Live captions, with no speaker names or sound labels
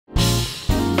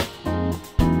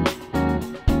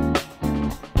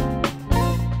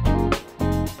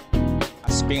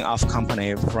spin-off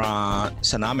company from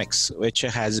Genomics, which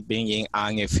has been in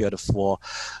RNA field for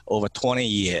over 20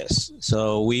 years.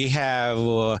 So we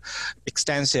have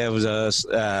extensive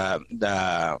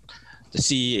the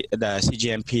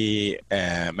CGMP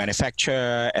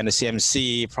manufacture and the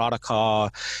CMC protocol,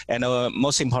 and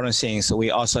most important things,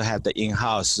 we also have the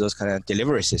in-house those kind of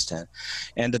delivery system,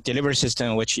 and the delivery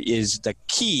system, which is the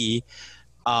key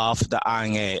of the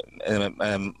RNA.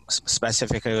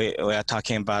 Specifically, we are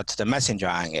talking about the messenger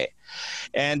RNA.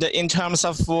 And in terms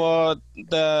of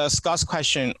the Scott's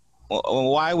question,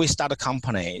 why we start a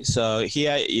company? So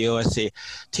here you will see,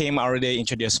 Tim already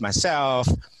introduced myself.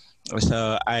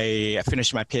 So I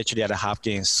finished my PhD at the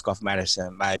Hopkins School of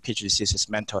Medicine. My PhD thesis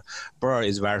mentor, Burr,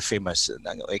 is very famous.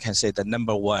 We can say the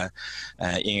 #1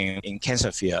 in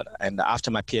cancer field. And after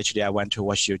my PhD, I went to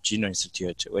Washington Genome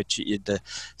Institute, which is the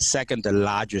second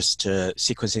largest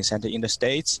sequencing center in the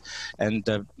States. And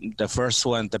the first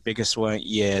one, the biggest one,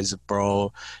 is Burr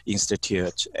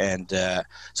Institute. And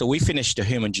so we finished the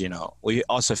human genome. We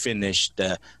also finished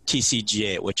the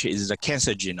TCGA, which is the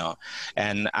cancer genome.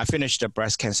 And I finished the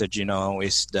breast cancer genome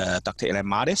with Dr. Elaine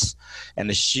Mattis,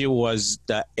 and she was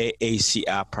the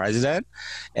AACR president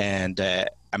and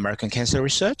American Cancer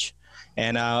Research.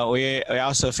 And we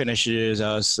also finished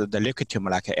the liquid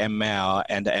tumor like ML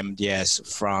and MDS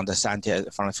from the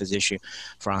scientist, from the physician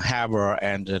from Harvard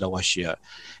and the Washington.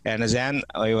 And then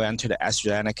we went to the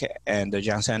AstraZeneca and the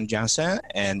Johnson & Johnson,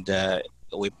 and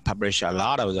we publish a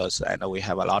lot of those, and we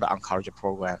have a lot of oncology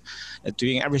program.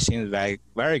 Doing everything very,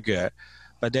 very good.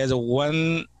 But there's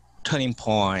one turning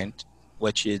point,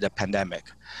 which is the pandemic.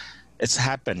 It's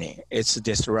happening. It's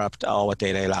disrupt our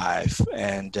daily life.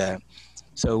 And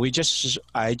so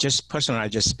I just personally,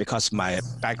 because my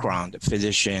background,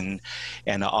 physician,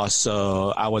 and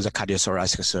also I was a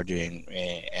cardiothoracic surgeon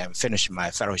and finished my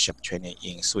fellowship training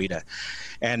in Sweden.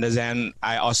 And then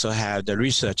I also have the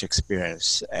research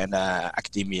experience and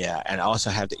academia, and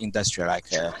also have the industry like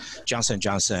Johnson &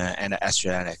 Johnson and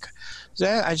AstraZeneca.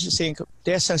 Then I just think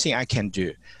there's something I can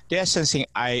do. There's something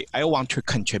I want to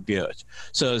contribute.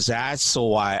 So that's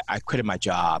why I quit my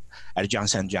job at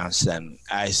Johnson & Johnson.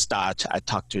 I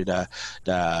talked to the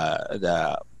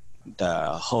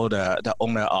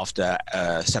owner of the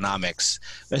Genomics.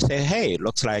 They say, hey,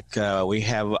 looks like we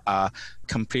have a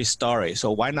complete story.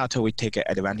 So why not we take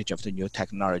advantage of the new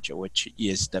technology, which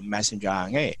is the messenger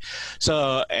RNA?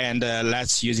 So, and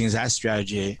let's using that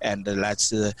strategy, and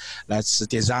let's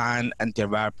design and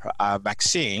develop a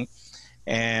vaccine.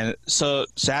 And so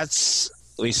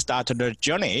we started the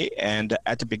journey, and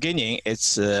at the beginning,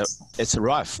 it's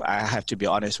rough. I have to be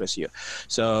honest with you.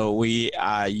 So we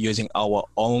are using our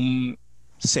own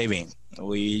saving.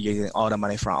 We using all the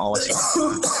money from our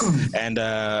saving, and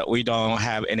we don't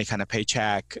have any kind of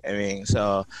paycheck. I mean,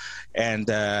 so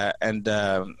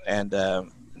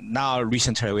now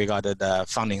recently we got the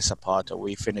funding support.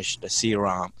 We finished the C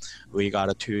round. We got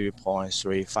a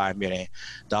 $2.35 million.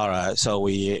 So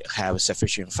we have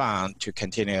sufficient fund to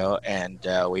continue, and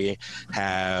we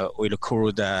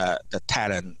recruit the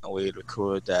talent. We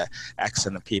recruit the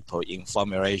excellent people in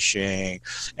formulation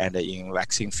and in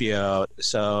vaccine field.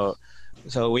 So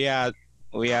we are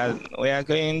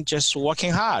going just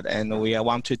working hard, and we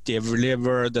want to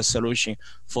deliver the solution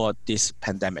for this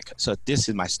pandemic. So this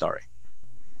is my story.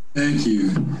 Thank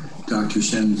you, Dr.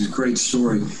 Shen. It's a great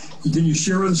story. Can you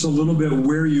share with us a little bit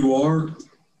where you are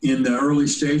in the early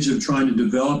stage of trying to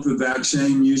develop the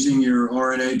vaccine using your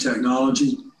RNA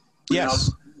technology? Yes.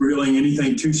 Without revealing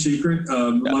anything too secret,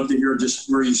 I'd love to hear just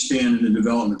where you stand in the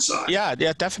development side. Yeah,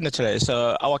 definitely.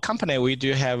 So our company, we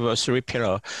do have 3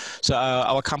 pillars. So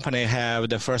our company have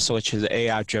the first, which is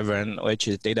AI-driven, which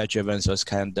is data-driven, so it's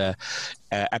kind of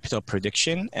epitope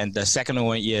prediction. And the second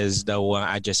one is the one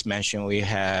I just mentioned. We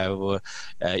have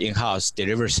in-house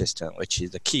delivery system, which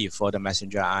is the key for the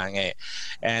messenger RNA.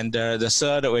 And the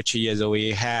third, which is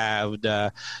we have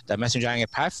the messenger RNA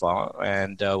platform,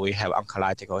 and we have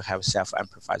oncolytic, we have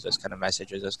self-amplified, those kind of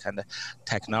messages, those kind of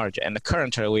technology. And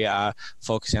currently we are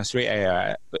focusing on 3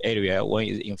 areas. One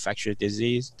is infectious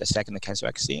disease, the second cancer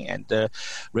vaccine, and the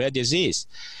rare disease.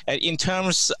 And in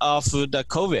terms of the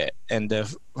COVID, and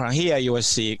from here you will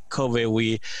see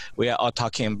COVID, we are all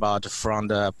talking about from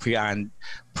the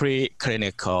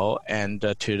preclinical and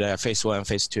to the phase 1,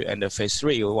 phase 2, and the phase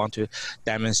 3. We want to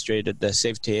demonstrate the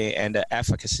safety and the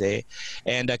efficacy.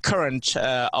 And the current,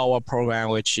 our program,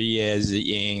 which is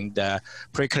in the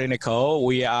preclinical,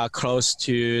 we are close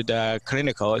to the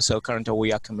clinical. So currently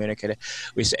we are communicating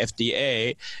with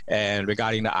FDA and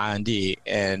regarding the R&D.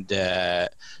 And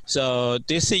so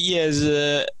this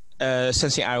is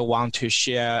something I want to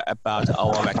share about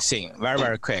our vaccine, very,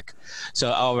 very quick.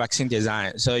 So our vaccine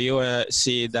design. So you will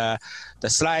see the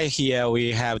slide here,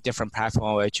 we have different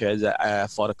platform, which is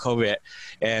for the COVID,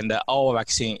 and our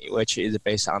vaccine, which is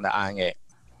based on the RNA.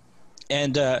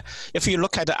 And if you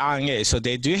look at the RNA, so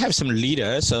they do have some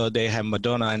leaders. So they have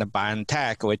Moderna and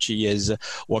BioNTech, which is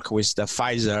work with the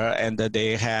Pfizer, and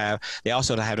they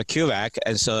also have the CureVac.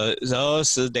 And so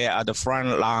those, they are the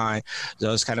front line,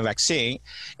 those kind of vaccine.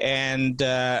 And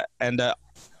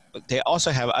they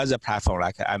also have other platform,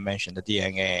 like I mentioned, the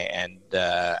DNA and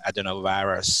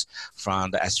adenovirus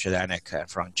from the AstraZeneca,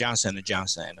 from Johnson &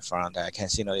 Johnson, and from the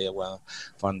CanSino,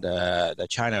 from the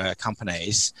China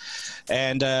companies.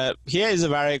 And here is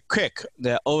very quick,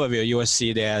 the overview. You will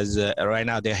see there's, right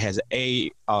now there has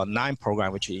 8 or 9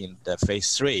 program, which is in the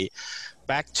phase 3.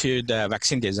 Back to the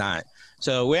vaccine design.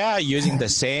 So we are using the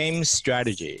same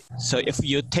strategy. So if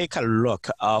you take a look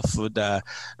of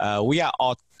we are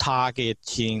all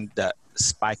targeting the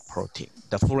spike protein,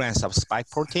 the full length of spike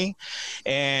protein.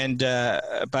 And,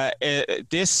 but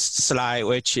this slide,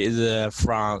 which is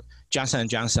from Johnson &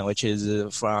 Johnson, which is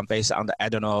based on the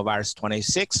adenovirus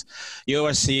 26, you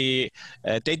will see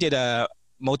they did a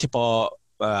multiple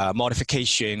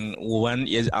modification. One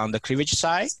is on the cleavage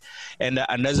side, and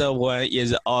another one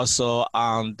is also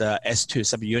on the S2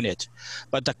 subunit.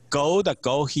 But the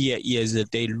goal here is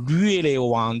that they really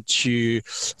want to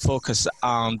focus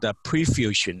on the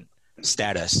pre-fusion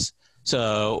status.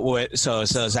 So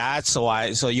that's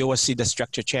why. So you will see the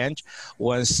structure change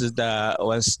once the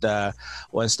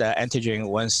antigen,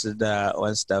 once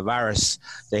the virus,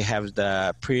 they have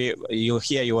the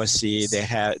you will see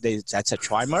that's a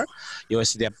trimer. You will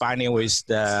see they're binding with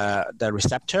the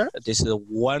receptor. This is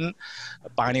one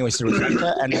binding with the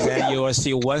receptor, and then you will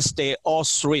see once all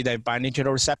three they binding to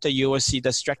the receptor, you will see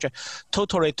the structure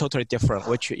totally different,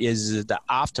 which is the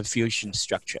after fusion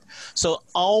structure. So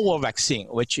our vaccine,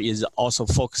 which is also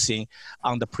focusing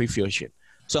on the pre-fusion.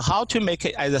 So how to make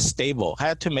it as a stable,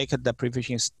 how to make the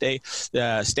pre-fusion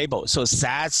stable. So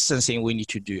that's something we need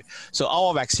to do. So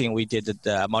our vaccine, we did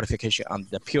the modification on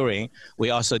the purine. We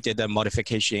also did the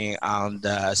modification on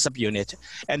the subunit.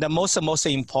 And the most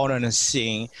important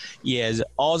thing is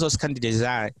all those kind of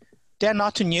design, they're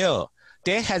not new.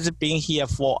 They has been here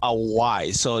for a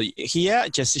while. So here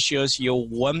just shows you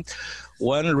one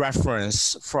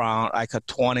reference from like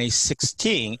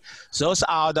 2016. Those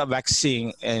are the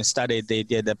vaccine and study they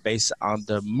did based on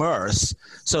the MERS.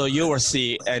 So you will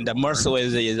see, and the MERS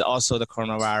is also the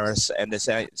coronavirus. And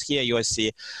here you will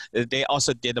see they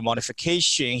also did a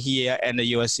modification here, and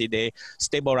you will see they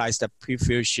stabilized the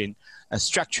pre-fusion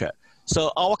structure.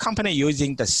 So our company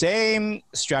using the same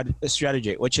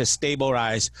strategy, which is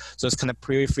stabilize those kind of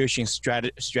pre-fusion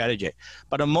strategy.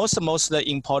 But the most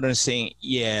important thing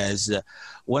is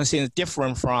one thing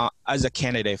different from other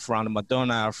candidates, from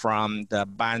Moderna, from the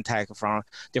BioNTech, from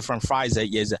different Pfizer,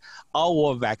 is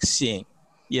our vaccine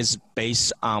is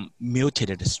based on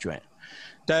mutated strain.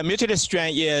 The mutated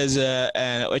strain is,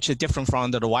 which is different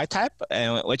from the wild type,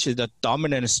 which is the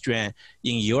dominant strain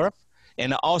in Europe,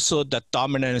 and also the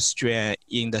dominant strain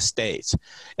in the States.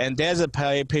 And there's a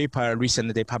paper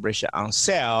recently published on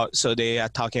Cell, so they are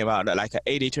talking about like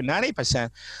 80 to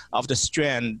 90% of the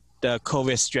strain, the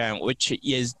COVID strain, which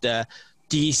is the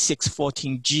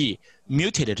D614G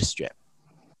mutated strain.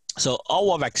 So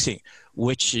our vaccine,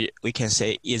 which we can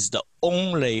say is the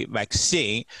only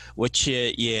vaccine which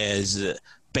is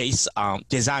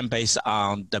designed based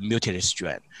on the mutated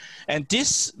strain. And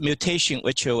this mutation,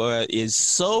 which is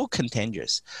so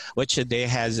contagious, which there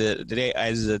has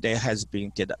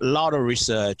been did a lot of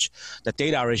research, the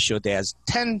data show there's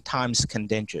 10 times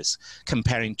contagious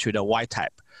comparing to the wild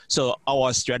type. So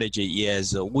our strategy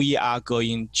is we are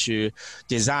going to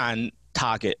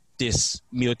target this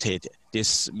mutated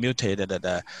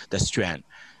the strain.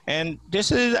 And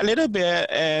this is a little bit,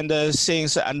 and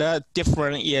things another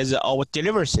different is our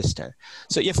delivery system.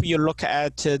 So if you look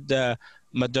at the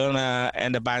Moderna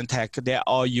and the BioNTech, they're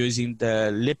all using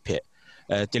the lipid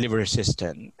delivery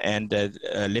system and the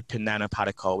lipid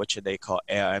nanoparticle, which they call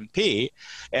LNP.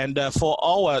 And for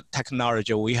our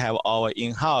technology, we have our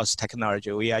in-house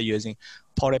technology. We are using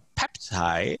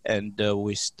polypeptide and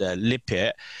with the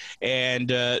lipid.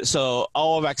 And so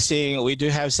our vaccine, we do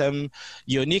have some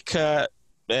unique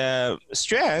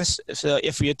strands. So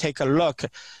if you take a look,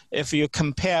 if you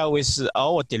compare with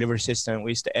our delivery system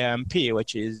with the AMP,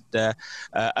 which is the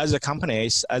other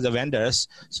companies, other vendors,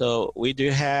 so we do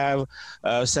have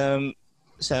some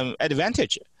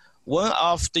advantage. One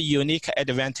of the unique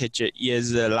advantage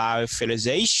is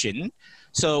lyophilization.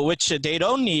 So which they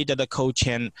don't need the cold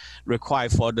chain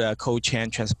required for the cold chain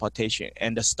transportation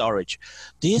and the storage.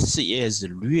 This is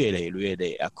really,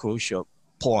 really a crucial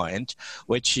point,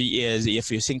 which is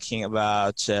if you're thinking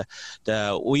about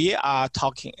we are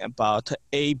talking about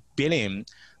 8 billion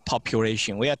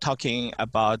population. We are talking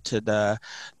about the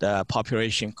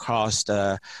population across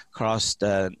the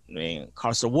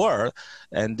world,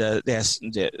 and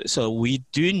so we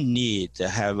do need to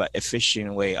have an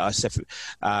efficient way,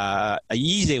 an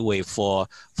easy way for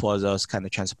those kind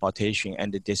of transportation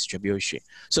and the distribution.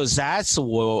 So that's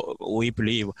what we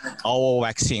believe our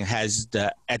vaccine has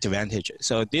the advantage.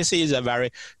 So this is a very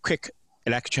quick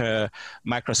electron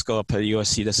microscope. You will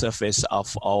see the surface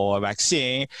of our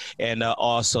vaccine, and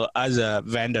also other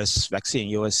vendors' vaccine.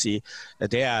 You will see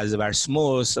they are very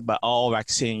smooth, but our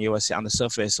vaccine you will see on the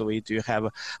surface. So we do have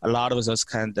a lot of those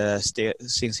kind of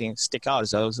things stick out.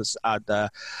 Those are the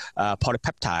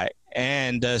polypeptide.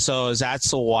 And so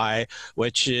that's why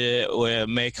which will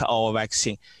make our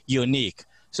vaccine unique.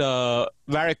 So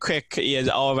very quick is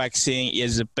our vaccine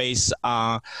is based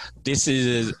on, this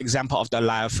is example of the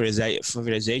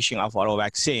lyophilization of our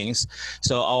vaccines.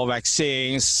 So our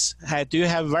vaccines do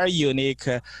have very unique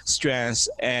strengths,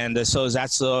 and so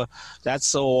that's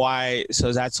why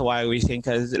we think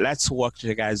let's work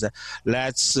together.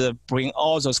 Let's bring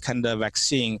all those kind of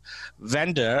vaccine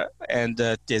vendor and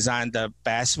design the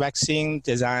best vaccine,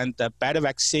 design the better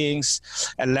vaccines,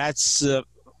 and let's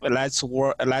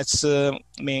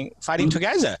fighting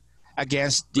together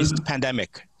against this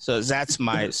pandemic. So that's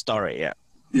my story. Yeah.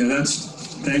 Yeah,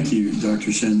 thank you,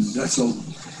 Dr. Shen. That's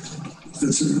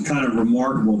kind of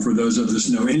remarkable for those of us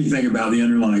who know anything about the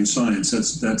underlying science.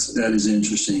 That is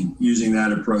interesting, using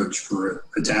that approach for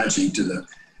attaching to the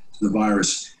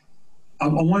virus. I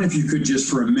wonder if you could just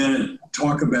for a minute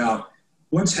talk about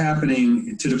what's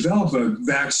happening to develop a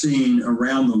vaccine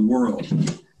around the world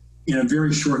in a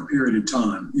very short period of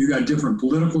time. You've got different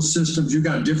political systems, you've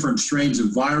got different strains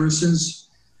of viruses,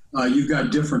 you've got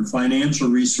different financial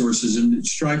resources, and it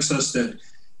strikes us that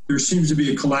there seems to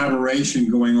be a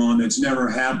collaboration going on that's never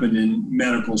happened in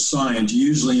medical science.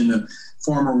 Usually in the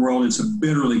pharma world, it's a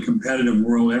bitterly competitive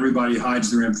world. Everybody hides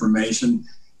their information.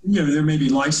 You know, there may be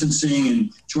licensing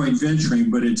and joint venturing,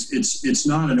 but it's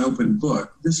not an open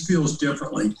book. This feels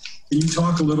differently. Can you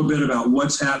talk a little bit about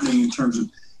what's happening in terms of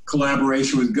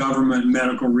collaboration with government,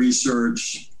 medical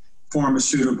research,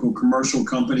 pharmaceutical, commercial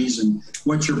companies, and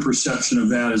what's your perception of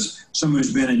that as someone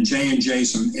who's been in J&J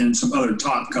and some other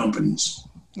top companies?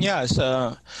 Yeah,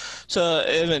 so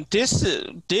even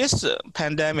this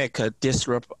pandemic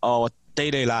disrupt our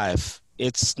daily life.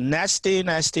 It's nasty.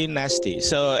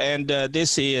 So, and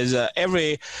this is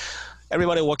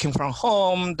everybody working from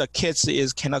home. The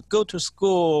kids cannot go to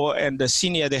school, and the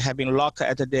senior, they have been locked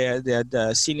at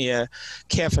the senior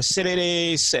care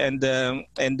facilities. And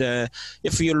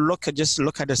if you just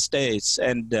look at the states,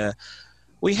 and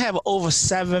we have over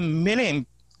 7 million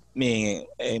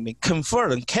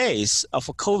confirmed case of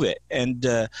COVID, and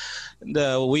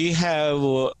we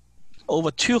have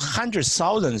over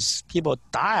 200,000 people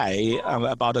die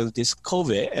about this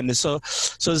COVID, and so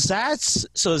that's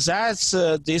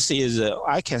this is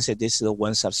I can say this is a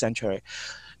once of century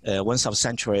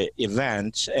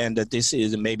event, and this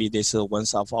is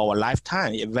once of our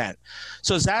lifetime event.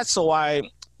 So that's why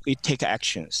we take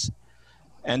actions,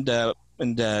 and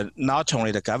not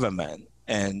only the government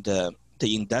and the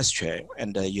industry,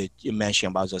 and you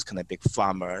mentioned about those kind of big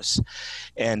farmers,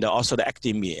 and also the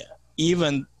academia,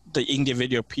 even the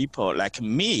individual people like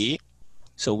me,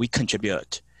 so we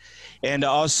contribute. And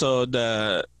also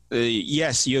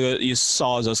yes, you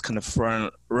saw those kind of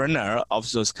front runner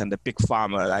of those kind of big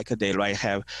pharma, like they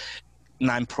have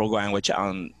 9 programs which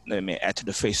are at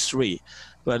the phase 3.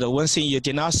 But the one thing you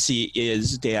did not see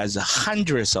is there's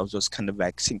hundreds of those kind of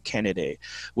vaccine candidates,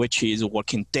 which is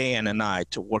working day and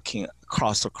night, working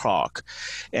across the clock.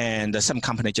 And some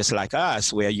companies just like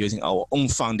us, we are using our own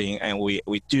funding, and we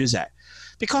do that.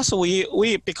 Because we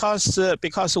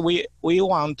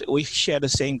share the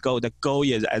same goal. The goal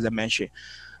is, as I mentioned,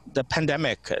 the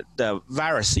pandemic, the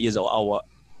virus is our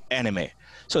enemy.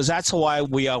 So that's why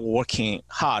we are working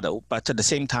hard, but at the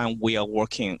same time, we are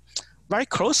working very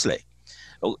closely.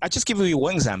 I just give you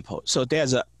one example. So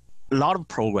there's a lot of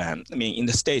programs. I mean, in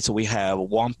the States, we have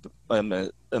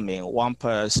warp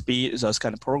speed, those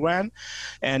kind of program.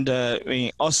 And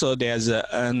also there's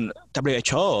an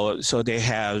WHO, so they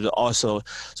have also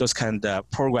those kind of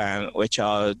program, which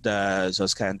are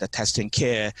those kind of testing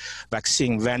care,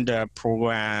 vaccine vendor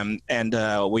program. And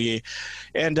we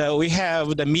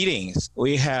have the meetings.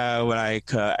 We have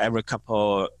like every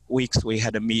couple weeks we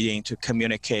had a meeting to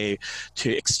communicate, to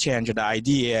exchange the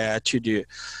idea, to do.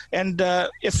 And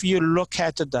if you look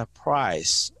at the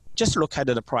price, just look at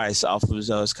the price of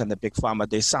those kind of big pharma.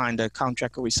 They signed a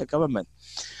contract with the government.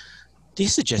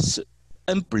 This is just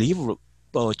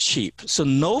unbelievable cheap. So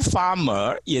no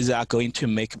farmer is going to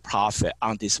make a profit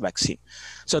on this vaccine.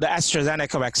 So the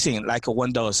AstraZeneca vaccine, like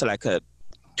one dose, like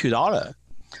 $2.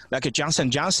 Like a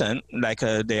Johnson Johnson, like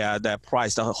the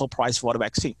price, the whole price for the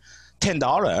vaccine,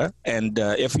 $10. And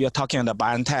if you're talking the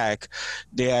BioNTech,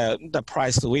 the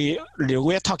price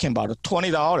we're talking about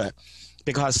 $20.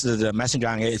 Because the messenger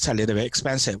RNA is a little bit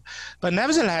expensive, but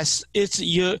nevertheless, it's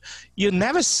you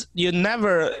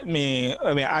never.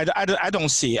 I don't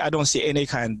see any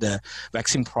kind of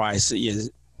vaccine price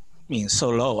is so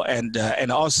low,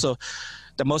 and also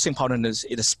the most important is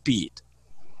the speed.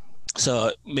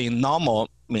 So normal.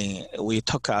 We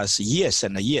took us years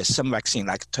and years. Some vaccine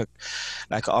took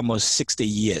almost 60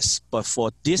 years, but for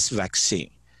this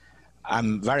vaccine,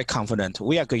 I'm very confident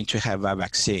we are going to have a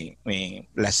vaccine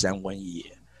less than 1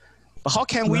 year. But how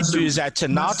can we do that to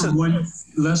not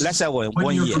less than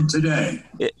one year from today?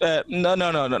 No,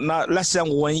 not less than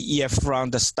 1 year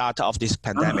from the start of this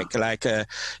pandemic.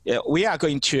 We are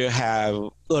going to have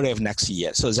early of next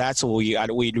year. So that's what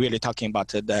we really talking about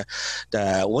the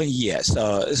 1 year.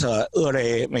 So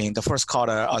early, the first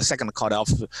quarter or second quarter of,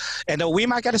 and we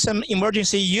might get some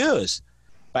emergency use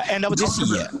by end of this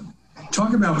year.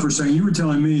 Talk about for a second, you were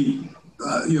telling me,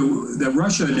 that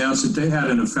Russia announced that they had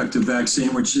an effective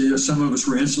vaccine, which some of us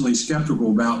were instantly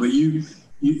skeptical about, but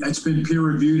it's been peer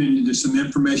reviewed and some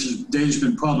information, data's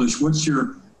been published. What's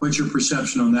your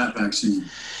perception on that vaccine?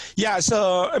 Yeah,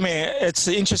 so, it's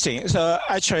interesting. So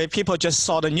actually people just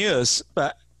saw the news,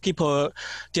 but people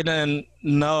didn't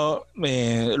know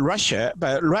Russia,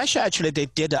 but Russia actually they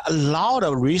did a lot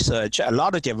of research, a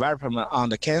lot of development on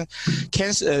the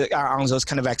cancer on those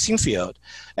kind of vaccine field.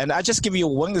 And I just give you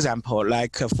one example,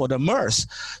 like for the MERS.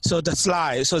 So the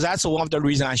slide, so that's one of the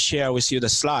reasons I share with you the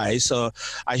slide. So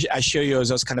I show you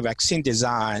those kind of vaccine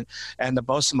design, and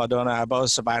both Moderna,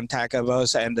 both BioNTech,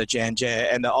 both and the J&J,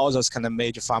 and all those kind of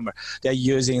major pharma, they're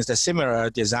using the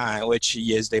similar design, which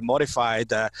is they modify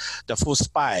the full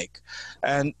spike.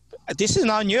 And this is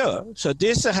not new. So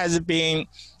this has been,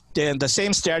 the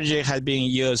same strategy has been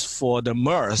used for the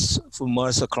MERS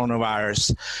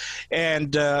coronavirus.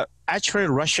 And actually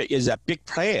Russia is a big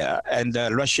player, and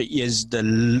Russia is the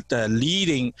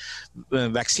leading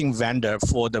vaccine vendor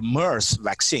for the MERS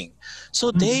vaccine.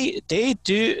 So they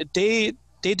do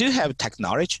have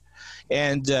technology.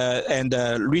 And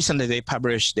recently they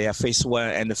published their phase 1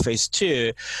 and phase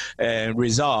 2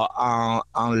 result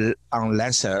on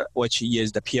Lancet, which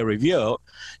is the peer review,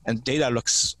 and data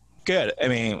looks good.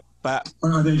 But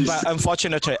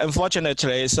unfortunately,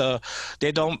 so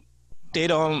they don't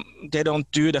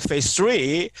do the phase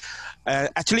 3.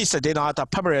 At least they don't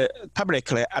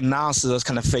publicly announce those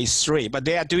kind of phase 3, but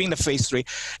they are doing the phase 3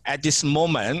 at this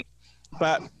moment.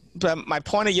 But my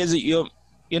point is you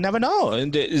never know.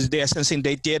 And there's something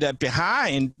they did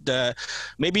behind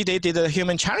maybe they did a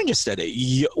human challenge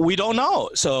study. We don't know.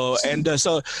 So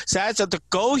so that's the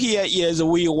goal here is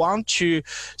we want to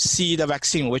see the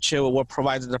vaccine which will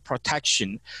provide the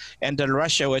protection, and the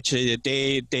Russia which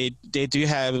they do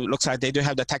have, looks like they do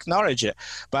have the technology.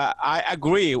 But I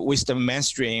agree with the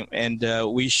mainstream, and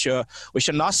we should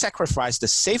not sacrifice the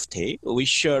safety. We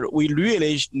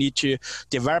really need to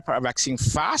develop a vaccine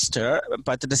faster,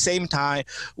 but at the same time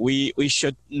we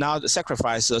should not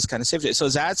sacrifice those kind of safety. So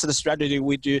that's the strategy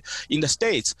we do in the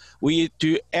States. We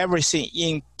do everything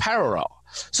in parallel.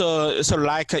 So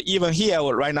like even here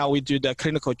right now we do the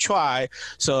clinical trial,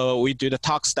 so we do the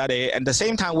tox study, and at the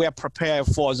same time we are prepared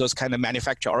for those kind of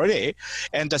manufacture already,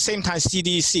 and at the same time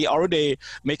CDC already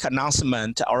make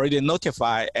announcement, already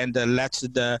notify, and let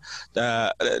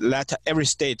every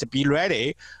state be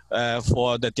ready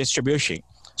for the distribution.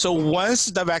 So once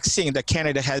the vaccine, the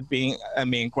candidate has been,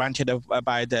 granted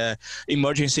by the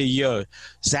emergency use,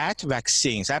 that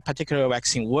particular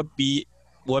vaccine would be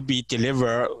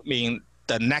delivered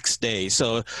the next day.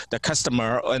 So the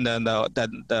customer and then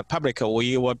the public,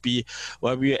 we will be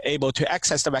able to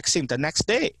access the vaccine the next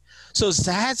day. So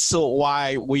that's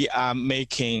why we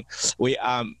can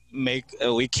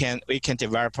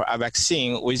develop a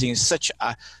vaccine within such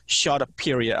a short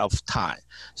period of time.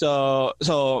 So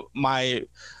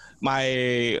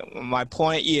my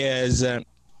point is,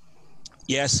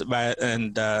 yes,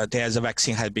 there's a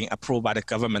vaccine has been approved by the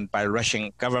government, by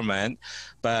Russian government,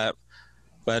 but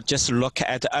just look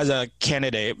at other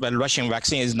candidate. But Russian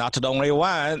vaccine is not the only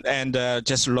one, and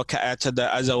just look at the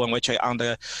other one which are on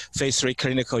the phase 3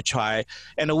 clinical trial.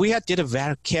 And we did a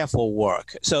very careful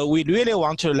work. So we really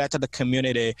want to let the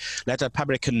community, let the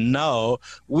public know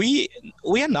we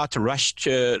are not rushed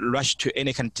to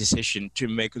any kind of decision to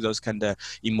make those kind of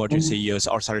emergency use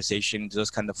authorization, those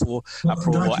kind of full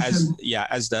approval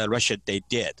as the Russia they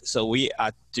did. So we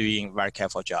are doing very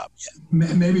careful job.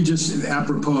 Yeah. Maybe just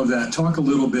apropos of that, talk a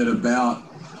little bit about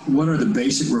what are the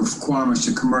basic requirements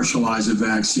to commercialize a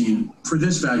vaccine for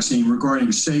this vaccine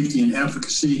regarding safety and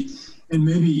efficacy, and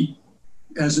maybe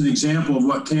as an example of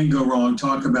what can go wrong,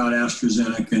 talk about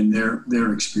AstraZeneca and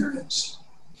their experience.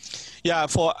 Yeah,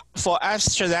 for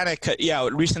AstraZeneca, yeah,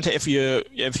 recently if you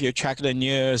check the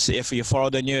news, if you follow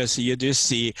the news, you do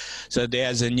see, so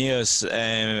there's a news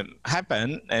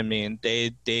happen. I mean,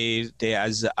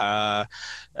 there's a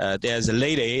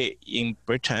lady in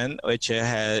Britain which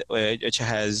has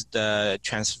the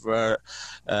transverse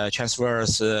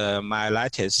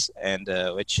myelitis, and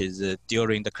which is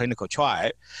during the clinical trial,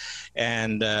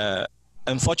 and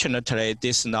unfortunately,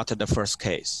 this is not the first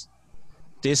case.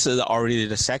 This is already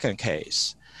the second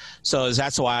case. So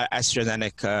that's why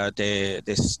AstraZeneca, they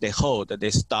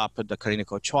stop the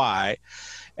clinical trial.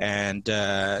 And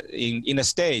in the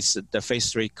States, the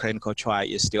phase 3 clinical trial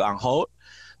is still on hold,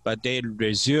 but they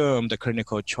resumed the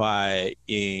clinical trial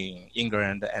in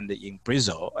England and in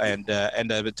Brazil, and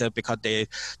because they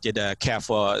did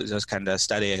careful those kind of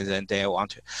studies, and they want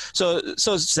to. So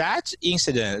that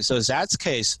incident, so that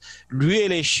case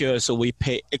really shows we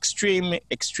pay extreme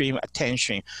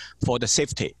attention for the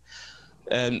safety,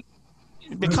 and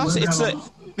because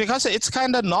it's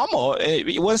kind of normal.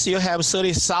 Once you have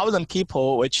 30,000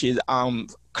 people, which is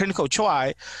clinical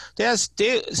trial,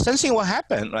 something will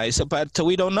happen, right? So, but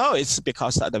we don't know it's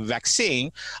because of the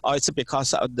vaccine or it's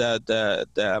because of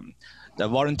the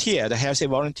volunteer, the healthy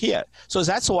volunteer. So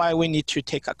that's why we need to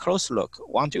take a close look.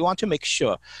 We want to make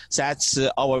sure that's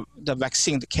the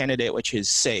vaccine candidate which is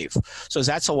safe. So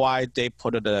that's why they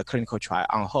put the clinical trial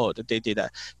on hold. They did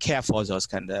care for those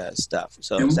kind of stuff.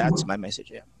 So that's my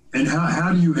message. Yeah. And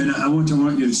how do you? And I want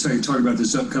you to talk about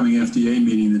this upcoming FDA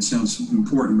meeting. That sounds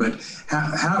important. But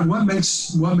what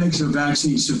makes a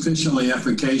vaccine sufficiently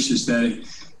efficacious that it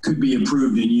could be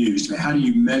approved and used? How do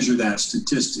you measure that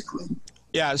statistically?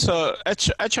 Yeah, so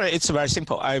actually it's very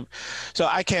simple. So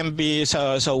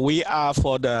we are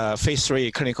for the phase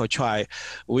 3 clinical trial.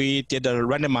 We did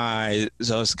randomize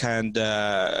those kind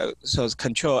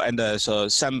control, and so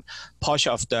some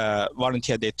portion of the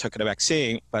volunteer they took the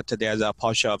vaccine, but there's a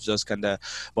portion of those kind of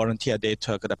volunteer they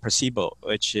took the placebo,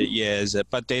 which is,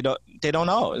 but they don't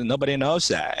know. Nobody knows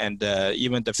that, and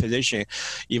even the physician,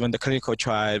 even the clinical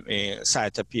trial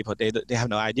site people, they have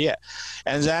no idea.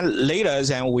 And then later,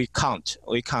 we count.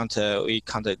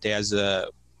 There's a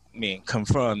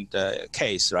confirmed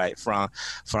case, right, from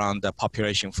the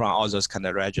population, from all those kind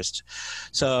of registers.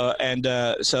 So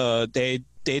so they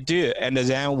do, and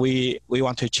then we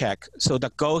want to check. So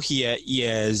the goal here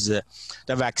is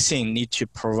the vaccine need to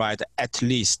provide at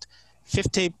least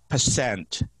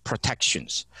 50%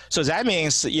 protections. So that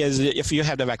means if you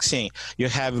have the vaccine, you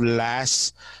have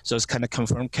less those kind of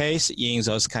confirmed case in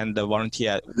those kind of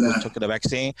volunteer who took the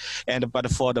vaccine. But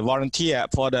for the volunteer,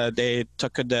 they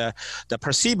took the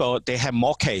placebo, they have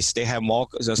more case, they have more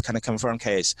those kind of confirmed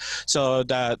case. So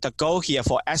the goal here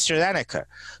for AstraZeneca,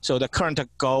 so the current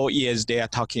goal is they are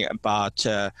talking about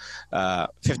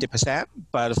 50%,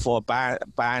 but for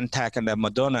BioNTech and the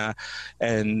Moderna,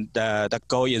 and the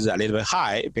goal is a little bit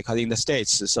high because in the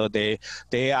States, so their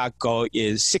goal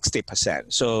is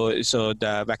 60%. So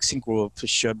the vaccine group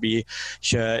should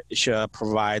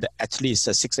provide at least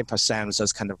 60% of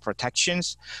those kind of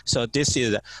protections. So this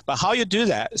is, but how you do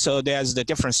that? So there's the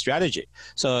different strategy.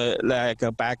 So like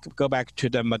go back to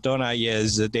the Moderna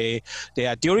is they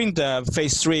are during the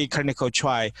phase 3 clinical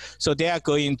trial. So they are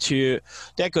going to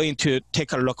take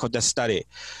a look at the study.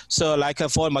 So like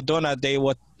for Moderna, they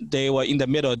were in the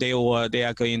middle. They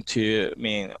are going to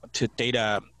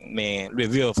data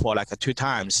review for like 2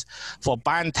 times. For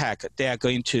BioNTech, they are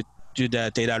going to do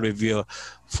the data review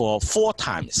for 4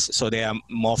 times. So they are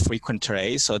more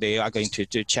frequently. So they are going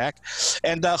to check.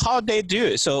 And how they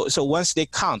do, so once they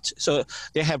count, so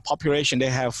they have population, they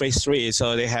have phase 3.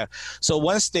 So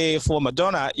once for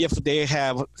Moderna, if they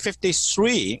have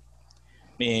 53,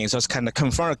 means those kind of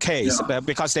confirmed case, but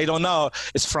because they don't know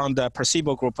it's from the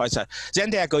placebo group, then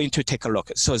they are going to take a look.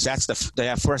 So that's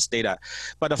their first data.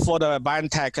 But for the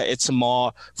BioNTech, it's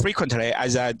more frequently,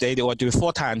 as they will do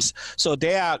 4 times. So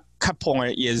their cut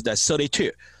point is the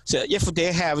 32. So if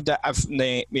they have the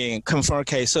confirmed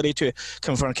case, 32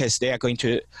 confirmed case, they are going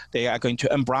to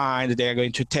unblind. They are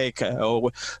going to take.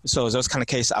 So those kind of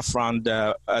cases are from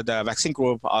the vaccine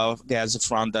group, or there's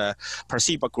from the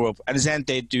placebo group, and then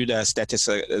they do the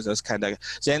statistics. Those kind of.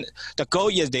 Then the goal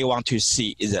is they want to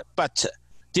see is it, but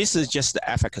this is just the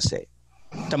efficacy.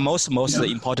 The most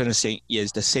important thing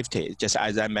is the safety. Just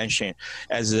as I mentioned,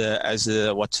 as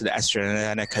what the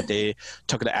AstraZeneca, they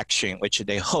took the action which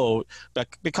they hold, but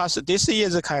because this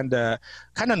is kind of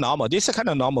normal. This is kind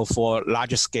of normal for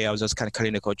larger scale, those kind of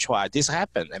clinical trial. This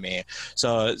happened. I mean,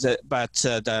 so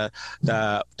the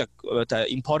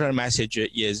important message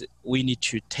is we need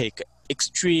to take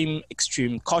extreme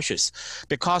cautious,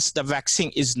 because the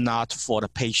vaccine is not for the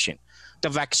patient. The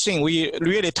vaccine we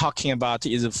really talking about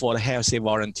is for the healthy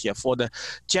volunteer, for the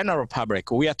general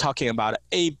public. We are talking about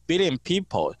 8 billion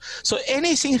people. So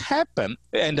anything happen,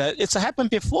 and it's happened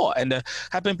before, and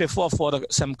happened before for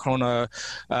some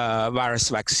coronavirus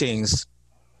vaccines.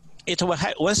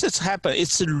 Once it's happened,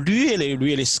 it's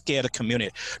really scared the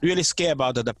community, really scared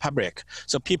about the public.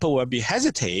 So people will be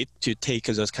hesitate to take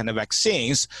those kind of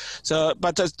vaccines. So,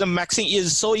 but the vaccine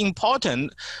is so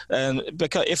important,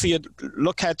 because if you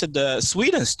look at the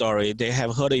Sweden story, they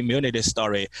have herd immunity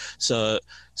story. So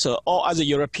all other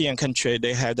European countries,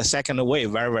 they have the second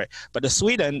wave, but the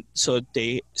Sweden, so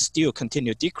they still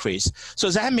continue decrease. So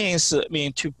that means,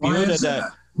 to build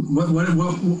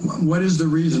What is the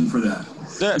reason for that?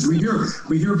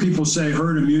 We hear people say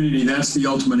herd immunity, that's the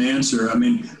ultimate answer. I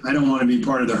mean, I don't want to be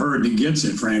part of the herd that gets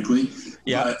it, frankly.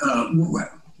 Yeah.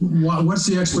 But, what's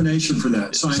the explanation for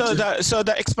that? So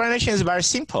the explanation is very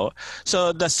simple.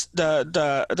 So the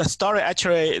story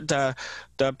actually, the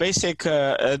basic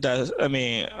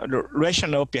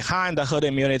rationale behind the herd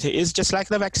immunity is just like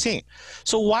the vaccine.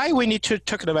 So why we need to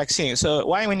take the vaccine? So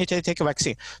why we need to take a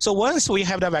vaccine? So once we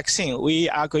have the vaccine, we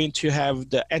are going to have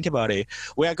the antibody.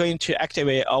 We are going to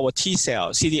activate our T cell,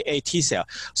 CD8 T cell.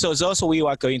 So those we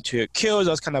are going to kill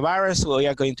those kind of virus. We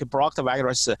are going to block the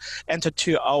virus enter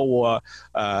to our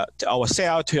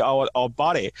cell, to our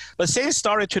body. But same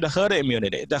story to the herd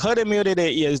immunity. The herd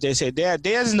immunity is, they say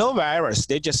there's no virus.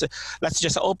 They just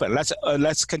let's open.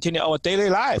 Let's continue our daily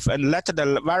life and let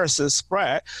the viruses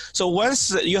spread. So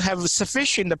once you have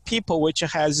sufficient people which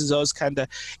has those kind of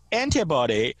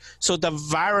antibody, so the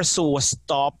virus will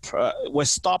stop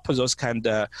those kind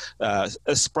of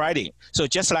spreading. So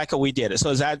just like we did.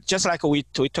 So that just like we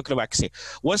took the vaccine.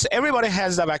 Once everybody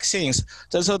has the vaccines,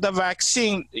 so the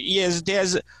vaccine is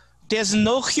there's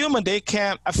no human they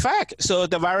can affect. So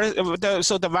the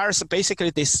virus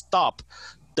basically they stop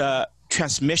the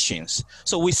transmissions.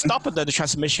 So we stop the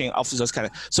transmission of those kind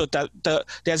of, so that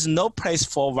there's no place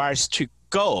for virus to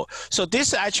go. So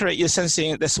this actually is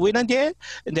something that Sweden did,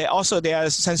 and they are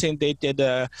something they did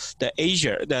the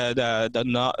Asia,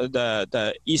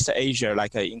 the East Asia,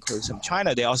 like including some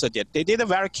China. They also did. They did a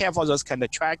very careful those kind of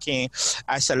tracking,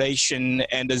 isolation,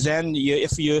 and then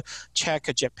if you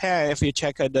check Japan, if you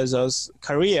check those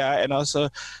Korea and also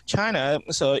China,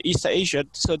 so East Asia,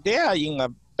 so they are in a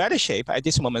better shape at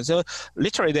this moment. So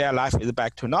literally their life is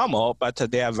back to normal, but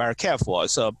they are very careful.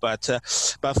 So, but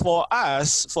for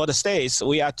us, for the States,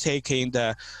 we are taking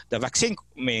the vaccine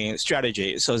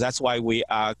strategy. So that's why we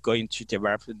are going to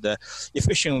develop the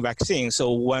efficient vaccine.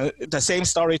 So when the same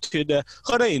story to the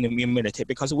herd immunity,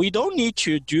 because we don't need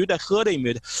to do the herd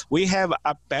immunity. We have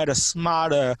a better,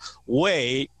 smarter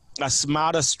way, a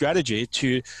smarter strategy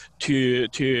to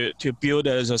build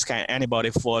those kind of antibody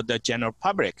for the general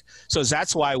public. So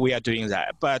that's why we are doing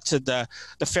that. But the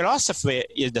philosophy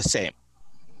is the same.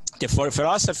 The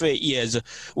philosophy is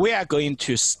we are going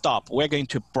to stop. We're going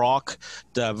to block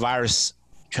the virus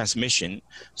transmission.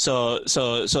 So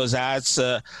that's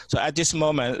so at this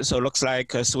moment. So it looks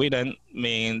like Sweden.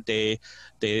 They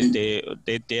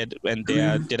did, and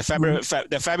they did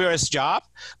a fabulous job,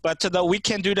 but we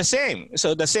can do the same.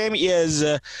 So the same is,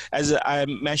 as I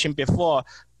mentioned before,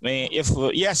 if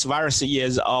yes, virus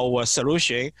is our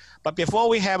solution, but before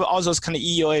we have all those kind of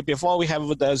EUA, before we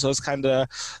have those kind of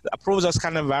approve those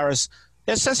kind of virus,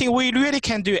 there's something we really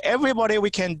can do. Everybody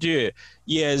we can do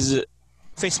is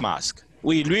face mask.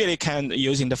 We really can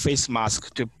using the face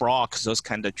mask to block those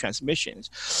kind of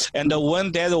transmissions. And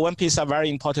there's one piece of very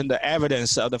important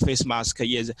evidence of the face mask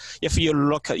is if you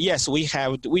look, yes, we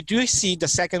do see the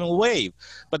second wave,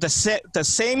 but the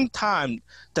same time,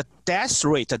 the death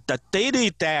rate, the daily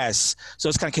deaths,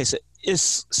 those kind of cases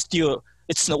is still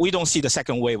we don't see the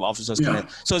second wave of those kind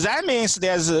of, so that means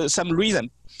there's some reason.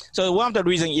 So one of the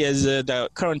reasons is the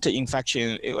current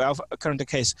infection, current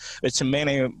case, it's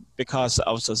mainly because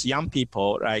of those young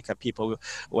people, like people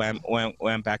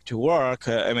went back to work.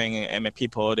 I mean,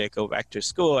 people, they go back to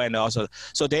school, and also,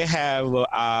 so they have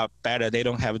better, they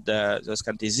don't have those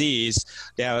kind of disease.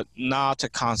 They are not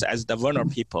counted as the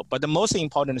vulnerable people. But the most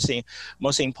important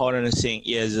thing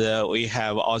is we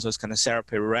have all those kind of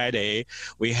therapy ready.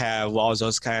 We have all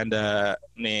those kind of,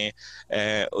 we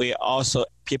also,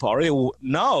 people already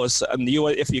knows,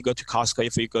 if you go to Costco,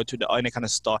 if you go to any kind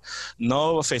of store,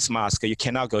 no face mask, you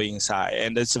cannot go inside,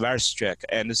 and it's very strict.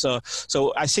 And so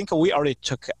I think we already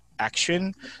took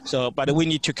action. So, but we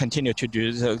need to continue to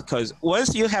do this, because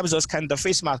once you have those kind of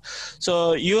face masks,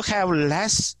 so you have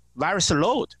less virus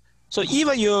load. So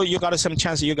even you got some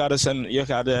chance, you got some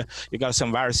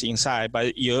virus inside,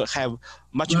 but you have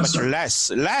much less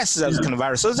those kind of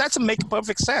virus. So that's make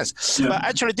perfect sense. Yeah. But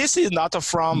actually, this is not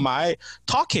from my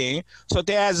talking. So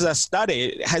there's a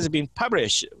study has been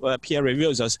published, peer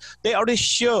reviews. They already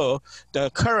show the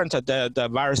current the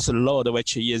virus load,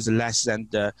 which is less than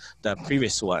the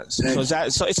previous ones.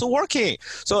 Thanks. So it's working.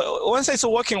 So once it's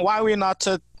working, why we not?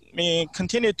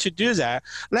 Continue to do that.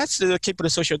 Let's keep the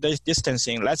social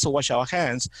distancing. Let's wash our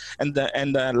hands, and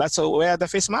let's wear the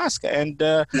face mask. And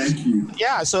thank you.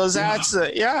 Yeah, so that's so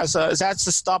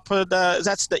that's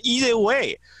that's the easy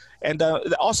way, and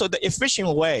also the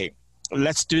efficient way.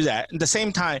 Let's do that. At the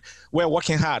same time, we're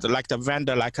working hard, like the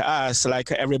vendor, like us,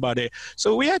 like everybody.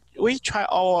 So we try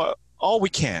all we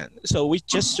can. So we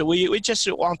just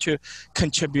want to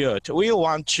contribute. We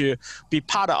want to be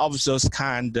part of those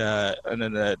kind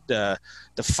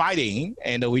the fighting,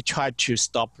 and we try to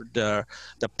stop the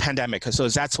pandemic. So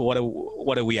that's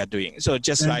what we are doing. So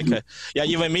just like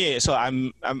even me. So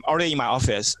I'm already in my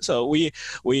office. So we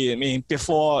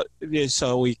before,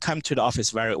 so we come to the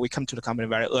office we come to the company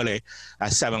very early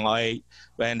at 7 or 8.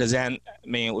 And then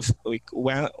when we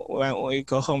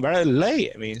go home very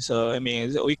late.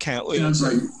 We can. We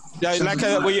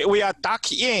are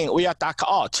dark in, we are dark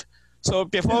out. So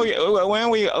before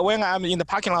when I'm in the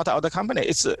parking lot of the company,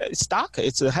 it's dark.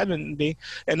 It's haven't been,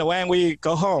 and when we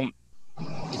go home,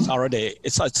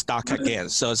 it's dark again.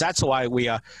 So that's why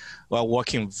we're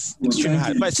working extremely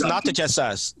hard. But it's not just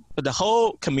us, but the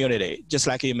whole community, just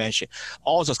like you mentioned,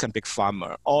 all those kind of big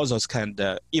pharma, all those kind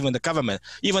of, even the government,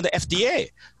 even the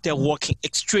FDA, they're working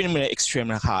extremely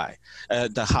hard.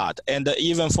 And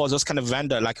even for those kind of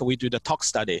vendor, like we do the talk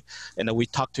study, and we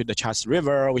talk to the Charles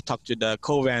River, we talk to the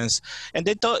Covans, and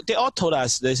they all told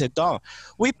us, they said, Don,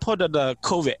 we put the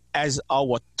COVID as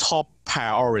our top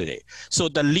priority. So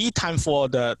the lead time for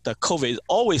the COVID is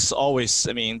always,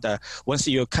 once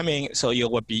you're coming, so you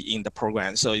will be in the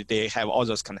program. So they have all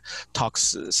those kind of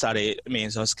talks study,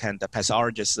 those kind of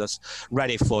pathologists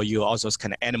ready for you, all those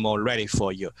kind of animal ready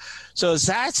for you. So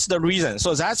that's the reason.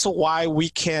 So that's why we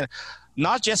can,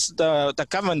 not just the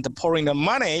government pouring the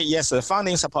money. Yes, the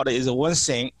funding support is one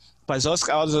thing, but those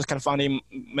kind of funding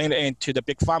mainly into the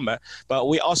big pharma. But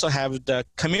we also have the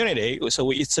community.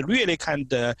 So it's really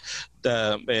kind of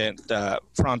the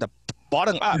from the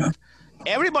bottom up. Yeah.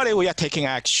 Everybody, we are taking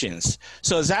actions.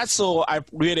 So that's all. I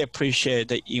really appreciate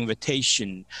the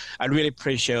invitation. I really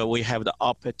appreciate we have the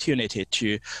opportunity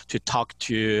to talk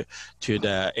to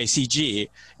the ACG,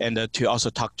 and to also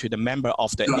talk to the member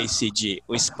of the ACG.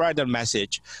 We spread the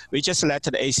message. We just let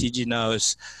the ACG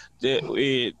knows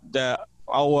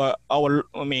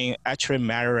actually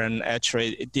Maryland,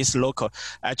 actually this local,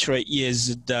 actually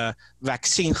is the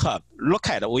vaccine hub. Look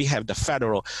at it, we have the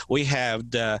federal, we have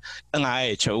the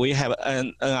NIH, we have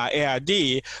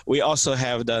NIAID, we also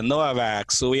have the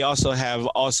Novavax, we also have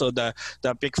the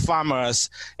big pharmas,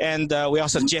 and we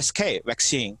also GSK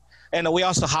vaccine. And we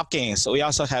also Hopkins. We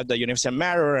also have the University of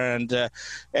Maryland,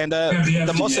 and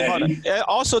the most important,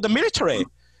 also the military.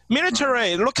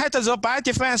 Look at the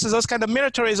biodefense, those kind of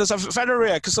militaries, those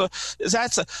federal. So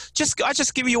that's I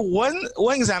just give you one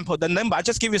example. The number, I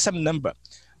just give you some number.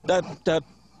 The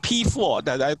P4,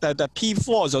 the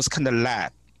P4, those kind of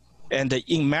lab, and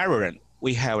in Maryland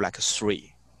we have like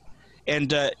 3, and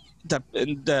the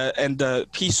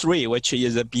P3, which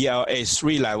is a BLA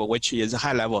 3 level, which is a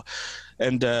high level,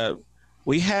 and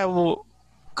we have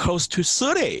close to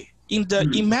 30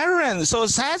 in Maryland. So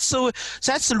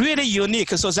that's really unique.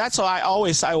 So that's why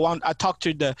I talk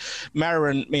to the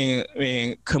Maryland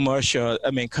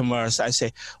commerce. I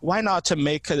say, why not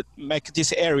make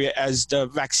this area as the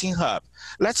vaccine hub?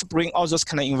 Let's bring all those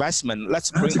kind of investment. Let's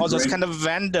bring all those kind of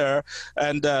vendor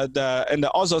and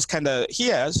all those kind of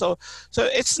here. So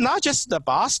it's not just the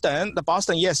Boston. The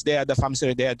Boston, yes, they are the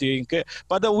pharmaceutical, they are doing good,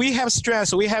 but we have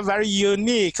strengths. We have very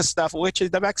unique stuff, which is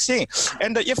the vaccine.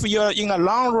 And if you're in a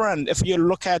long run, if you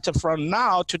look at from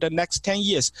now to the next 10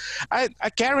 years, I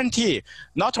guarantee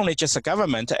not only just the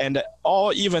government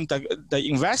or even the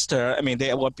investor, I mean,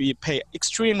 they will pay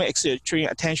extreme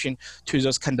attention to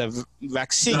those kind of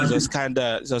vaccines, those kind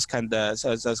of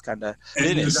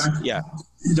business. Yeah.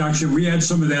 Dr. we had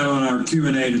some of that on our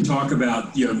Q&A to talk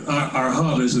about, our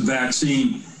hub is a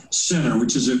vaccine center,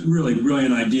 which is a really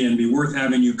brilliant idea, and be worth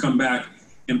having you come back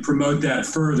and promote that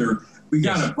further. We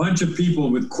got a bunch of people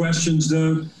with questions,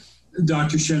 though,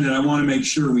 Dr. Shen, that I want to make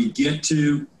sure we get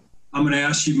to. I'm going to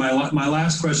ask you my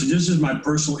last question. This is my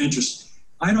personal interest.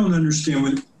 I don't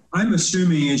understand I'm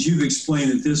assuming, as you've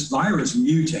explained, that this virus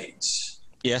mutates.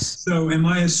 Yes. So am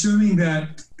I assuming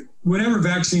that whatever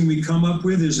vaccine we come up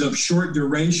with is of short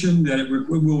duration, that it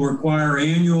will require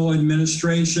annual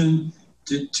administration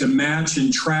to match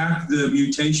and track the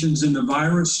mutations in the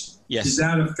virus? Yes. Is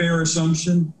that a fair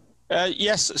assumption?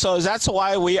 Yes, so that's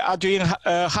why we are doing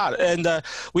hard, and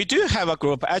we do have a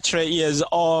group. Actually, is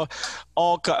the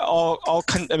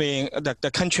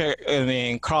country,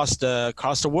 across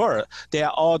the world, they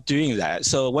are all doing that.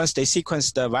 So once they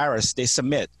sequence the virus, they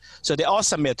submit. So they all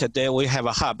submitted. We have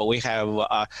a hub. We have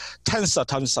tons of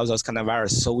those kind of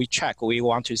viruses. So we check. We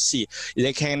want to see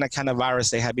the kind of virus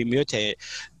they have been mutated,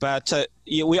 but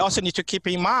we also need to keep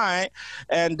in mind,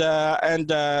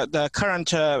 the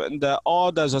current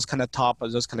all those kind of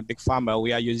those kind of big pharma,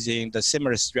 we are using the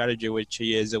similar strategy, which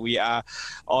is we are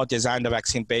all design the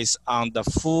vaccine based on the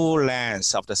full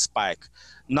length of the spike,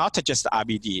 not just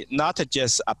RBD, not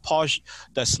just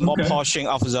the small portion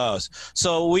of those.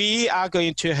 So we are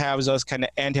going to have those kind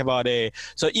of antibody.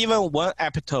 So even one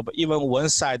epitope, even one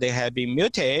side, they have been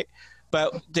mutated,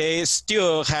 but they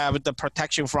still have the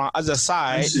protection from other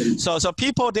side. So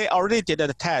people, they already did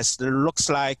the test. It looks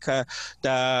like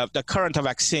the current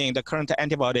vaccine, the current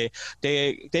antibody,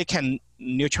 they can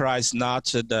neutralize not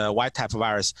the wild type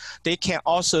virus. They can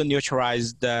also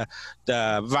neutralize the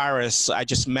virus I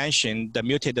just mentioned, the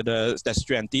mutated the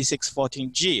strain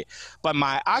D614G. But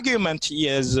my argument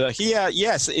is here,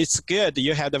 yes, it's good.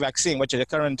 You have the vaccine, which is the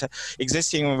current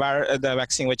existing the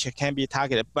vaccine, which can be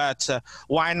targeted. But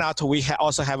why not we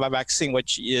also have a vaccine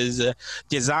which is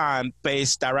designed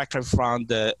based directly from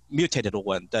the mutated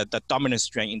one, the dominant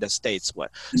strain in the States one.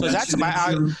 So that's my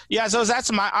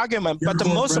argument. But the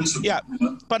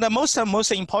most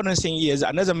important thing is,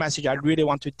 another message I really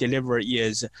want to deliver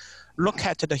is, look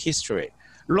at the history.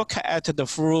 Look at the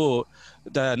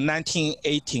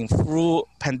 1918 flu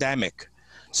pandemic.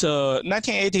 So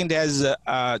 1918, there's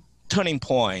a turning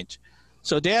point.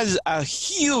 So there's a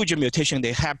huge mutation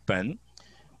that happened,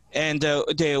 and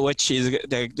which is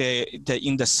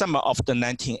in the summer of the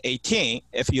 1918.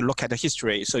 If you look at the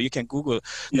history, so you can Google.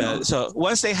 So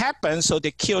once they happen, so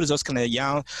they killed those kind of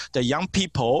young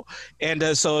people, and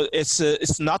so it's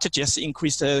not just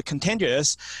increased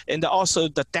contagious, and also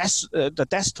the death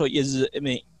toll is,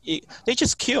 they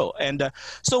just kill. And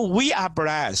so we are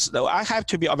blessed. I have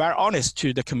to be very honest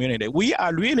to the community. We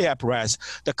are really blessed.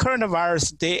 The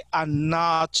coronavirus, they are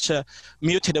not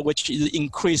mutated, which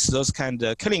increase those kind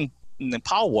of killing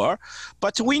power,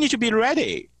 but we need to be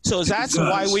ready. So that's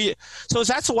why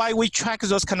we track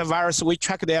those kind of viruses. We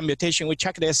track their mutation. We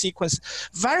track their sequence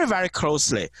very, very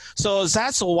closely. So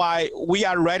that's why we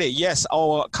are ready. Yes,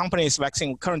 our company's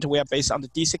vaccine currently we are based on the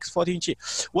D614G.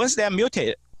 Once they are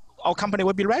mutated, our company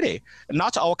will be ready.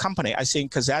 Not our company, I think,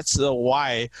 because that's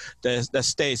why the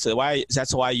states,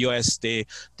 that's why US they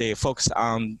focus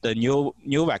on the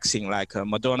new vaccine like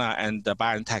Moderna and the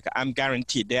BioNTech. I'm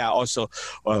guaranteed they are also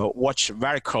watched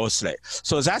very closely.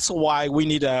 So that's why we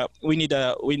need help, we need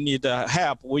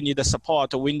the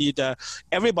support, we need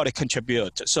everybody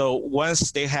contribute. So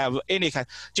once they have any kind,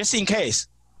 just in case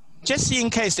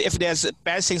if there's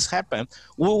bad things happen,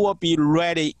 we will be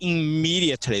ready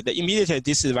immediately.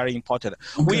 This is very important.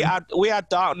 Okay. We are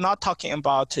not talking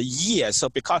about years. So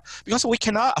because we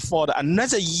cannot afford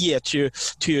another year to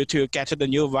get the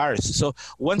new virus. So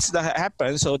once that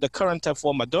happens, so the current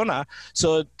for Moderna,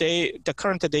 so they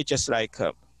just like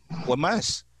 1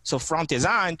 month. So from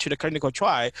design to the clinical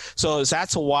trial, so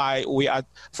that's why we are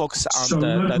focused on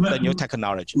the new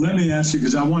technology. Let me ask you,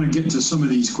 because I want to get to some of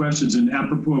these questions, and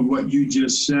apropos of what you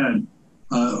just said,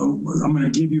 I'm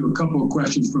going to give you a couple of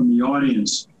questions from the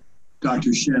audience,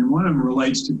 Dr. Shen. One of them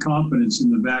relates to confidence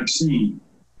in the vaccine.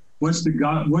 What's the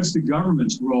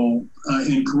government's role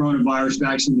in coronavirus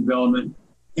vaccine development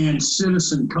and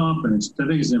citizen confidence? I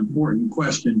think is an important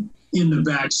question in the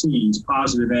vaccines,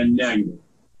 positive and negative.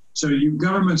 So you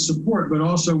government support, but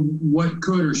also what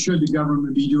could or should the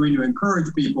government be doing to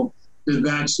encourage people that the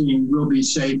vaccine will be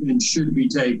safe and should be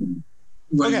taken?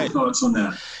 What are your thoughts on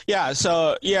that? Yeah,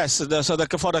 so yes, for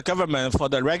the government, for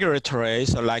the regulatory,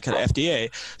 so like the FDA,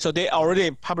 so they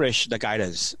already published the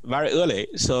guidance very early.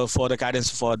 So for the guidance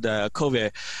for the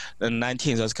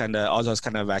COVID-19, all those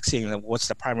kind of vaccine, what's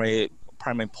the primary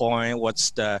point,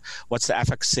 what's the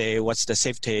efficacy, what's the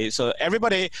safety. So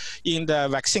everybody in the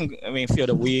vaccine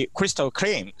field, we crystal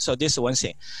clear. So this is one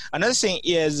thing. Another thing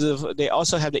is they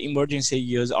also have the emergency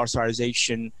use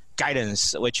authorization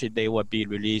guidance, which they will be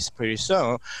released pretty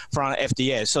soon from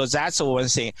FDA. So that's one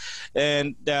thing.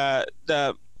 And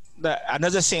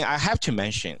another thing I have to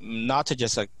mention, not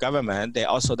just the government, they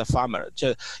also the farmer.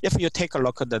 Just, if you take a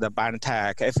look at the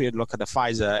BioNTech, if you look at the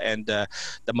Pfizer and the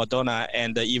Moderna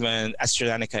and even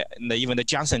AstraZeneca and even the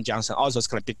Johnson & Johnson, all those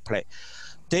kind of big play,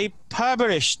 they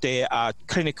published their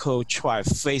clinical trial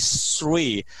phase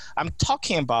 3. I'm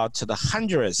talking about the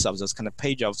hundreds of those kind of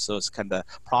pages of those kind of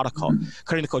protocol,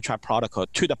 clinical trial protocol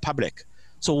to the public.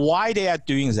 So why they are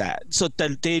doing that? So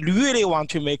that they really want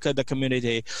to make the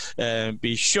community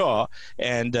be sure,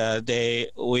 and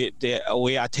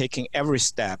we are taking every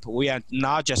step. We are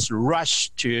not just rush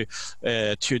to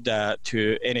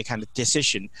any kind of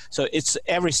decision. So it's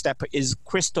every step is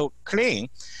crystal clean,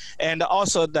 and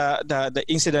also the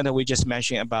incident that we just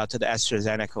mentioned about the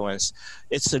AstraZeneca ones,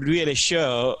 it's really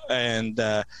sure and.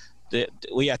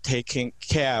 We are taking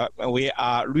care, we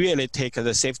are really taking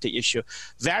the safety issue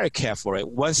very carefully.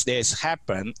 Once this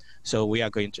happens, so we are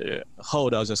going to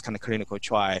hold all those kind of clinical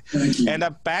trial. And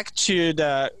back to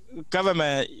the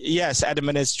government, yes,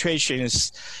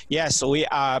 administrations, yes, we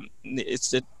are,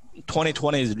 it's the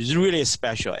 2020 is really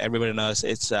special. Everybody knows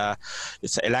it's an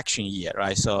election year,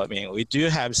 right? So we do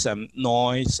have some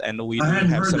noise, and we do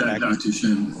have some. Dr.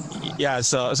 Shen. Yeah,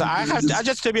 so I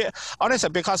just to be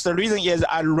honest, because the reason is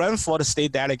I ran for the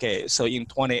state delegate, so in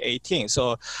 2018.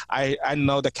 So I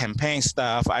know the campaign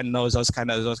stuff. I know those kind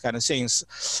of things.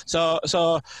 So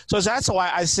that's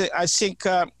why I think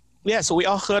yes, we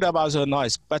all heard about the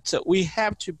noise, but we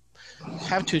have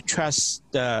to trust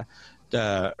the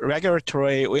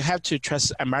regulatory, we have to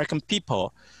trust American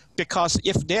people, because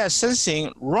if there's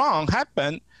something wrong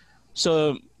happen,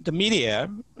 so the media,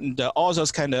 all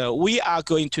those kind of, we are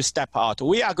going to step out.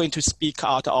 We are going to speak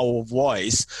out our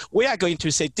voice. We are going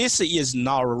to say this is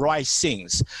not right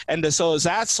things. And so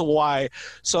that's why,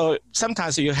 so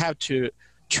sometimes you have to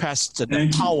trust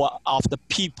the power of the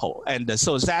people. And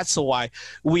so that's why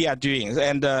we are doing.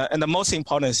 And the most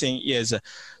important thing is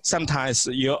sometimes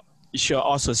you should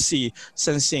also see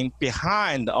something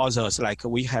behind all those, like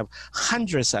we have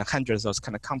hundreds and hundreds of those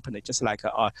kind of companies, just like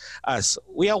us.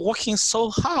 We are working so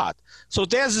hard. So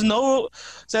there's no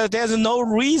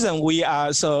reason we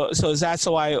are, so that's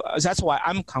why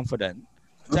I'm confident.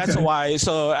 That's why,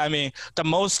 so the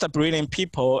most brilliant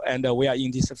people, and we are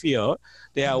in this field,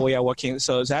 we are working,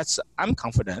 so I'm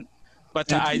confident. But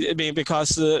because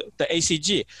the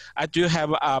ACG, I do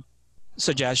have a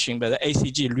suggestion, but the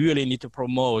ACG really need to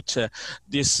promote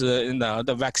this,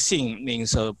 the vaccine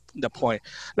means the point.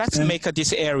 Let's make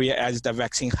this area as the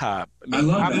vaccine hub.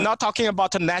 I'm not talking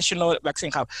about a national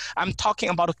vaccine hub. I'm talking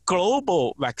about a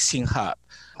global vaccine hub.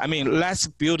 Let's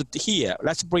build it here.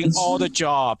 Let's bring all the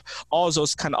job, all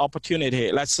those kind of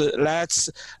opportunity. Let's do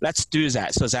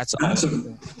that. So that's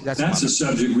a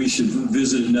subject we should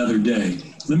visit another day.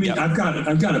 I've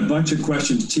got a bunch of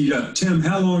questions teed up. Tim,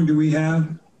 how long do we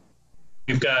have?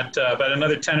 We've got about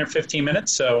another 10 or 15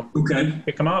 minutes, so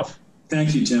kick them off.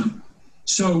 Thank you, Tim.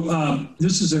 So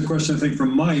this is a question, I think,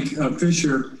 from Mike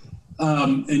Fisher.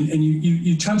 And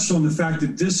you touched on the fact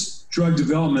that this drug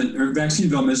development or vaccine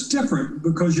development is different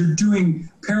because you're doing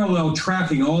parallel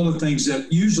tracking, all the things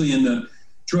that usually in the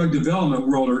drug development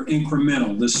world are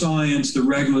incremental, the science, the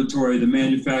regulatory, the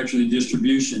manufacturing, the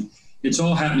distribution. It's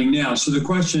all happening now. So the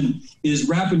question is,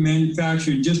 rapid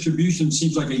manufacturing and distribution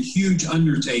seems like a huge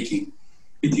undertaking.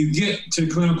 If you get to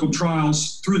clinical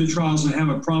trials, through the trials, and have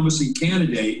a promising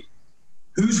candidate,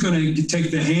 who's going to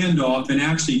take the handoff and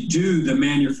actually do the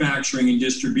manufacturing and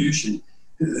distribution?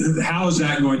 How is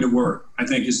that going to work? I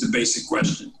think is the basic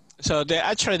question. So they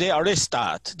already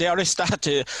start. They already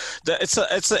started.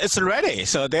 It's ready.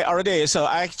 So they already. So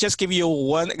I just give you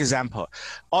one example.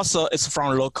 Also, it's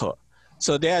from local.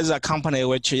 So there's a company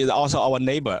which is also our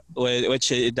neighbor,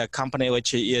 which is the company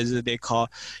which is they call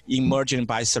Emerging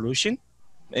By Solution,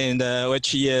 and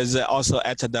which is also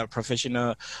at the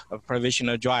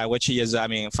provisional drive, which is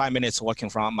 5 minutes walking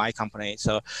from my company.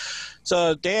 So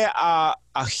they are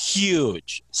a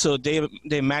huge. So they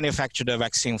manufacture the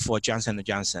vaccine for Johnson &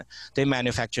 Johnson. They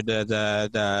manufacture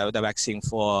the vaccine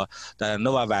for the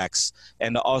Novavax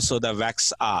and also the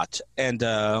VaxArt. And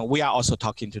we are also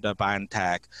talking to the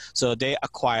BioNTech. So they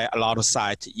acquire a lot of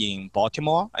sites in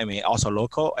Baltimore, also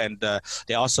local, and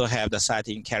they also have the site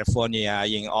in California,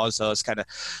 in all those kind of.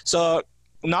 So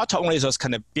not only those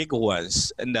kind of big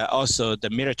ones, and also the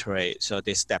military, so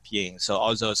they step in. So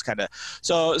all those kind of,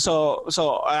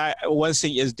 one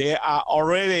thing is they are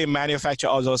already manufacture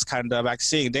all those kind of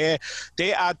vaccine. They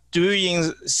are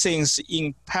doing things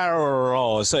in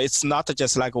parallel. So it's not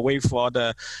just like wait for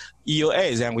the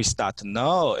EUAs and we start.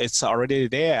 No, it's already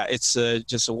there. It's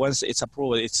just once it's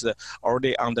approved, it's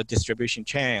already on the distribution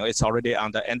chain. It's already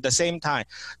on the, and at the same time,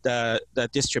 the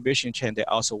distribution chain, they're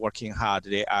also working hard.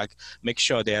 They are make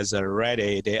sure there's a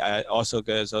ready. They are also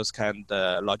get those kind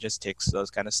of logistics, those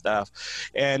kind of stuff.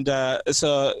 And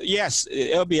so yes,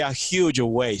 it'll be a huge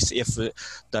waste if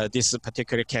this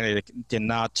particular candidate did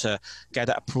not get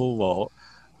approval.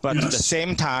 But at the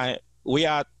same time, we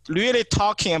are really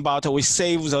talking about, we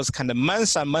save those kind of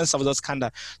months and months of those kind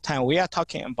of time. We are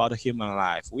talking about human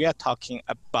life. We are talking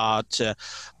about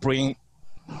bring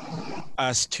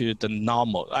us to the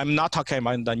normal. I'm not talking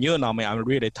about the new normal. I'm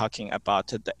really talking about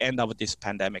the end of this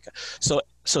pandemic. So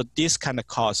this kind of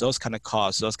cost, those kind of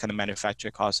costs, those kind of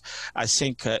manufacturing costs, I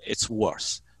think it's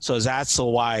worse. So that's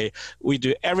why we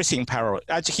do everything parallel.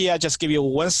 Here, I just give you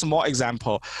one small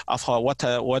example of what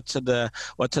the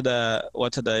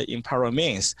in parallel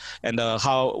means, and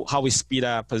how we speed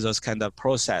up those kind of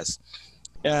process.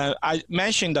 I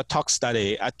mentioned the talk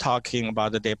study. I'm talking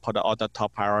about they put all the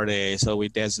top priority. So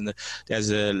there's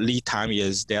a lead time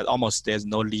there's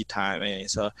no lead time.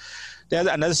 So there's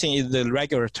another thing is the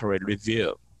regulatory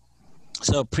review.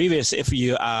 So previous, if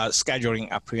you are scheduling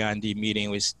a pre-IND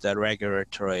meeting with the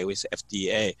regulatory, with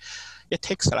FDA, it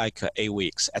takes like 8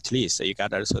 weeks at least. You got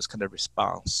those kind of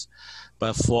response.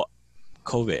 But for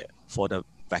COVID, for the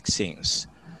vaccines,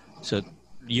 so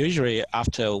usually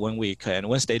after 1 week, and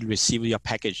once they receive your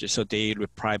package, so they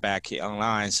reply back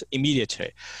online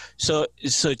immediately. So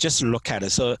just look at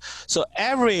it. So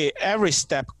every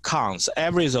step counts.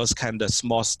 Every those kind of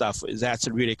small stuff that's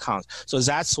really counts. So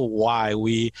that's why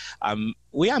we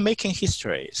are making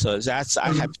history. So that's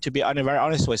I have to be very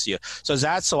honest with you. So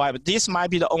that's why this might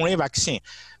be the only vaccine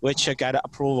which got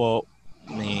approval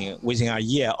within a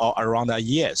year or around a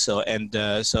year. So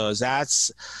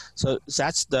that's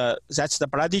the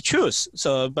bloody truth.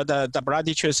 So but the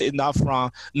bloody truth is not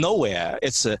from nowhere.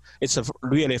 It's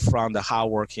really from the hard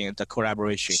working, the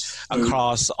collaboration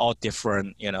across all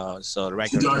different so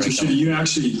regular. Dr. Shen, you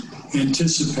actually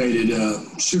anticipated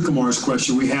Sukumar's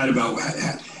question we had about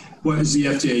what is the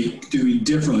FDA doing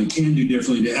differently, can do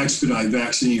differently to expedite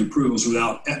vaccine approvals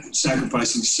without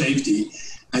sacrificing safety.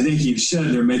 I think you've said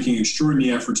they're making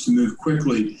extraordinary efforts to move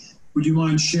quickly. Would you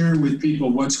mind sharing with people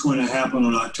what's going to happen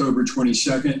on October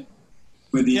 22nd?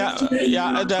 With the FDA?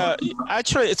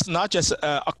 Actually, it's not just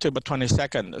October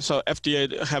 22nd. So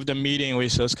FDA have the meeting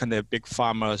with those kind of big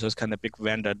pharma, those kind of big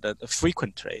vendors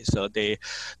frequently. So they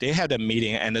have the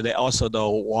meeting, and they also the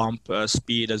WAMP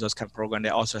speed, those kind of program. They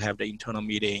also have the internal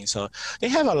meeting. So they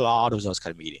have a lot of those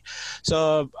kind of meetings.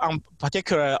 So on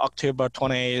particular October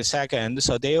 22nd,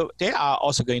 so they are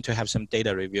also going to have some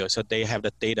data review. So they have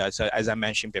the data. So as I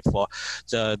mentioned before,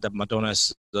 the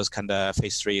Moderna's those kind of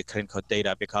phase 3 clinical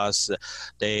data, because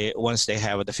once they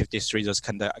have the 53, those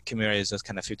kind of accumulated those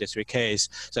kind of 53 case,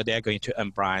 so they are going to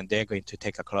unblind, they're going to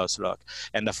take a close look.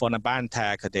 And for the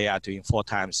BioNTech, they are doing 4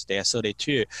 times, they are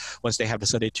 32. Once they have the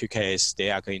 32 case,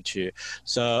 they are going to,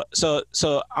 so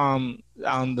on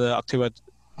the October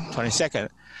 22nd,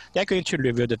 they're going to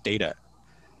review the data.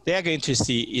 They are going to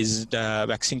see is the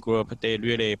vaccine group, they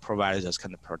really provide those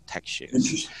kind of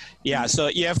protections. Yeah, so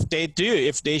if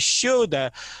they show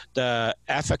the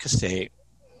efficacy,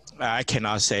 I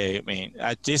cannot say,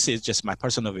 this is just my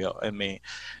personal view.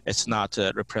 It's not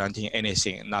representing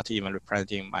anything, not even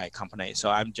representing my company. So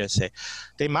I'm just saying,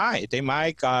 they might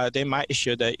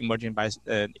issue the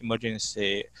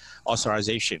emergency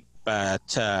authorization, but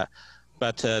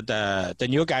the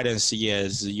new guidance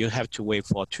is you have to wait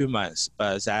for 2 months,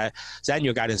 but that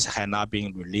new guidance has not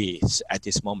been released at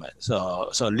this moment.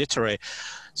 So literally,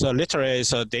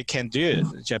 they can do it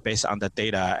just based on the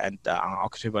data. And on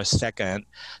October 2nd,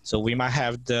 so we might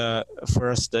have the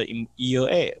first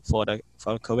EUA for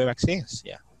COVID vaccines.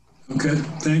 Yeah. Okay,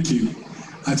 thank you.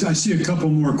 I see a couple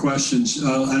more questions,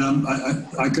 and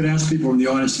I could ask people in the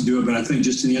audience to do it, but I think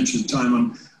just in the interest of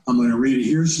time, I'm going to read it.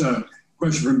 Here's a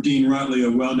question from Dean Rutley,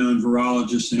 a well-known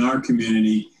virologist in our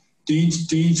community.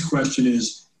 Dean's question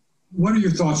is, what are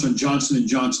your thoughts on Johnson &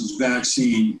 Johnson's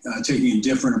vaccine taking a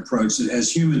different approach that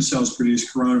has human cells produce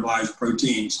coronavirus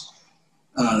proteins?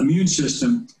 Immune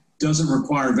system doesn't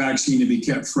require vaccine to be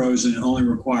kept frozen and only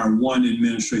require one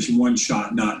administration, one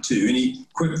shot, not two. Any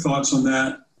quick thoughts on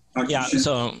that? Yeah,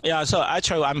 so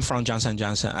actually I'm from Johnson &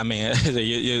 Johnson. I mean,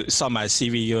 you saw my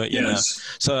CV, you yes. know.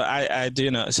 So I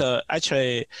do know. So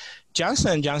actually,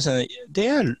 Johnson & Johnson,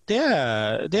 they're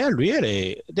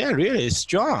really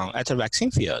strong at the vaccine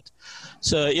field.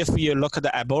 So if you look at the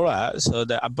Ebola, so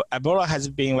the Ebola has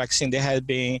been vaccine, they have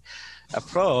been a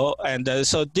pro, and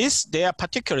so this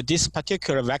particular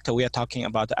vector we are talking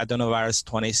about, the adenovirus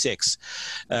 26.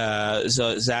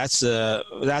 So that's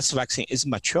vaccine is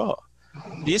mature.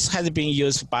 This has been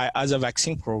used by other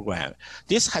vaccine programs.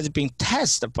 This has been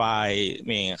tested by,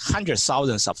 hundreds,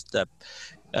 thousands of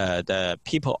the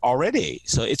people already.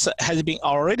 So it has been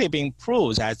already been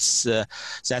proved that's a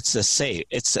safe.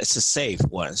 It's a safe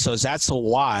one. So that's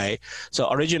why. So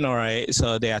originally,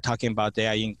 so they are talking about they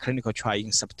are in clinical trial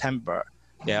in September.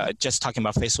 They are just talking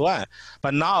about phase 1,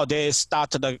 but now they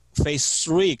started the phase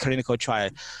 3 clinical trial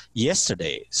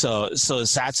yesterday. So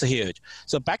that's huge.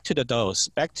 So back to the dose.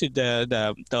 Back to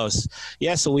the dose.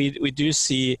 Yes, we do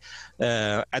see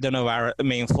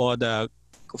adenovirus.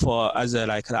 For other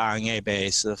like the RNA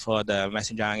base, for the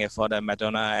messenger RNA, for the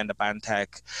Moderna and the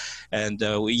BioNTech, and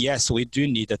yes, we do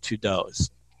need the 2 doses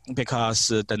because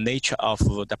the nature of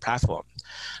the platform.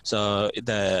 So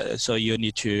you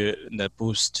need to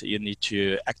boost. You need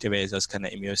to activate those kind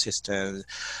of immune systems,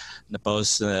 both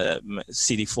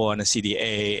CD4 and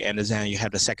CD8, and then you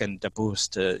have the second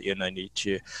boost. Need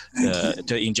to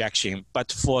the injection.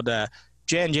 But for the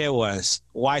J&J ones,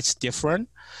 why it's different?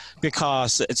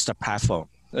 Because it's the platform.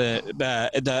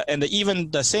 And even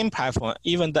the same platform,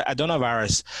 even the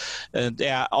adenovirus, they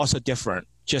are also different.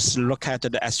 Just look at the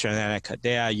AstraZeneca.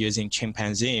 They are using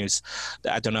chimpanzees, the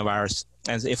adenovirus.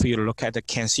 And if you look at the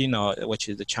CanSino, which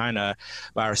is the China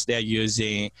virus, they're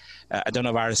using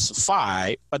adenovirus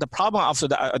 5. But the problem of the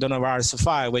adenovirus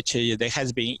 5, which they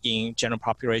has been in general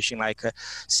population, like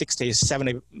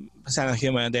 60-70% of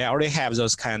human, they already have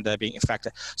those kind of being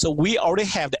infected. So we already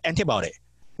have the antibody.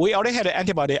 We already had an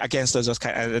antibody against those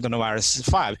kind of adenovirus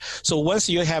 5. So once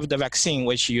you have the vaccine,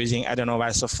 which using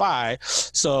adenovirus 5,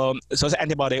 so the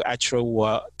antibody actually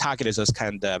will target those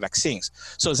kind of vaccines.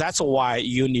 So that's why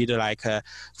you need like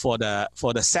for the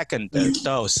second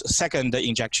dose, second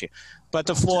injection.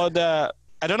 But for the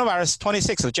adenovirus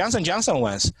 26, the Johnson & Johnson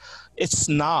ones, it's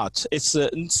not has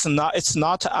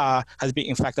been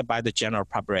infected by the general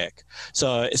public.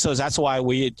 So that's why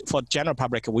for general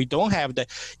public we don't have the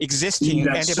existing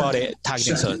antibody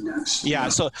targeting. So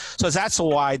that's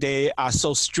why they are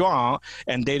so strong,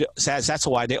 and that's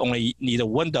why they only need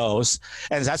 1 dose,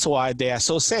 and that's why they are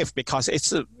so safe, because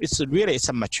it's a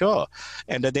mature,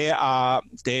 and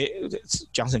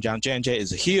Johnson & Johnson J&J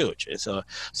is huge. So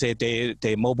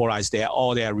they mobilize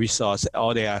all their resources,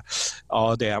 all their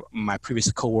my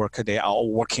previous coworker, they are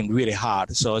all working really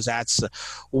hard. So that's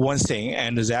one thing,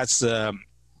 and that's the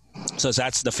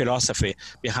philosophy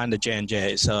behind the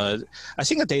J&J. So I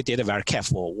think they did a very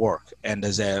careful work, and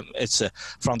it's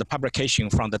from the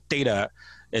publication, from the data,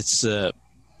 it's good.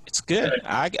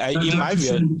 In my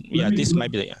view, this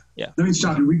might be Let me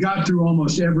stop you. We got through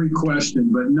almost every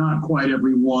question, but not quite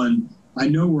every one. I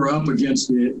know we're up against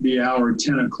the hour,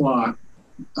 10 o'clock.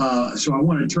 So I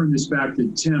want to turn this back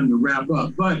to Tim to wrap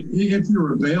up. But if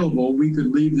you're available, we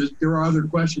could leave this. There are other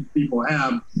questions people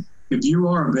have. If you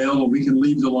are available, we can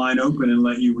leave the line open and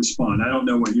let you respond. I don't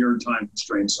know what your time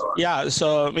constraints are. Yeah,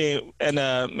 so feel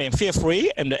free.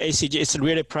 And the ACG, it's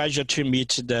really a pleasure to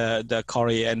meet the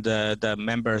colleague and the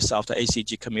members of the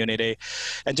ACG community.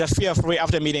 And just feel free,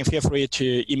 after the meeting, feel free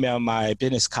to email my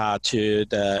business card to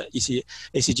the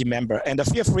ACG member. And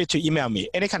feel free to email me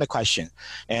any kind of question.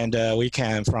 And we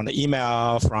can, from the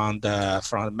email, from the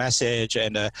message,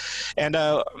 and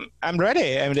I'm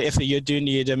ready. And if you do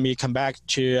need me come back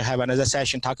to have another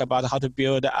session, talk about how to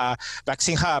build a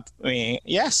vaccine hub,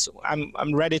 yes,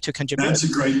 I'm ready to contribute. That's a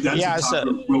great.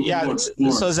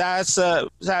 So that's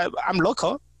I'm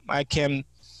local. I'm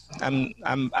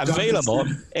available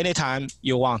anytime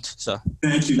you want. So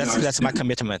thank you. That's my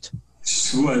commitment.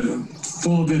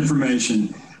 Full of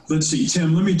information. Let's see,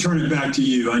 Tim. Let me turn it back to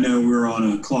you. I know we're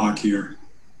on a clock here.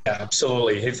 Yeah,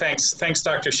 absolutely. Hey, thanks,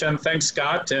 Dr. Shen. Thanks,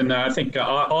 Scott. And I think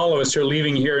all of us are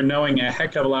leaving here knowing a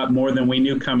heck of a lot more than we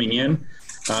knew coming in.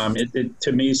 It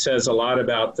to me says a lot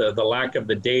about the lack of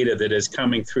the data that is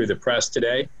coming through the press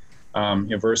today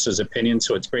versus opinions.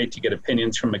 So it's great to get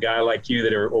opinions from a guy like you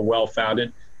that are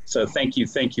well-founded. So thank you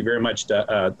very much,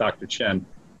 Dr. Shen.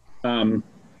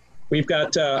 We've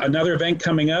got another event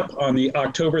coming up on the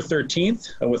October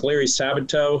 13th with Larry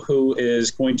Sabato, who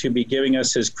is going to be giving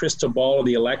us his crystal ball of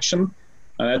the election.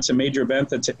 That's a major event.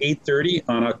 That's at 8:30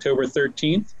 on October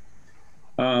 13th.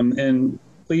 And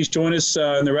please join us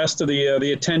and the rest of the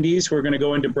attendees. We're going to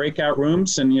go into breakout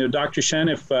rooms. And, you know, Dr. Shen,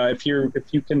 if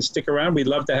you can stick around, we'd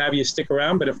love to have you stick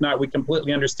around. But if not, we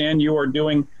completely understand you are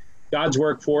doing God's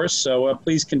work for us. So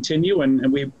please continue.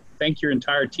 And we thank your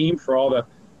entire team for all the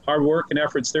hard work and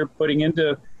efforts they're putting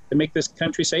into to make this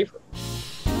country safer.